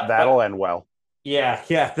 That'll end well. Yeah,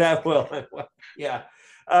 that will end well. Yeah.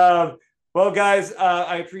 Well, guys,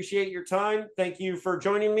 I appreciate your time. Thank you for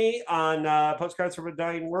joining me on Postcards from a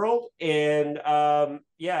Dying World. And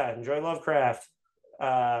enjoy Lovecraft.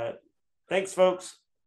 Thanks, folks.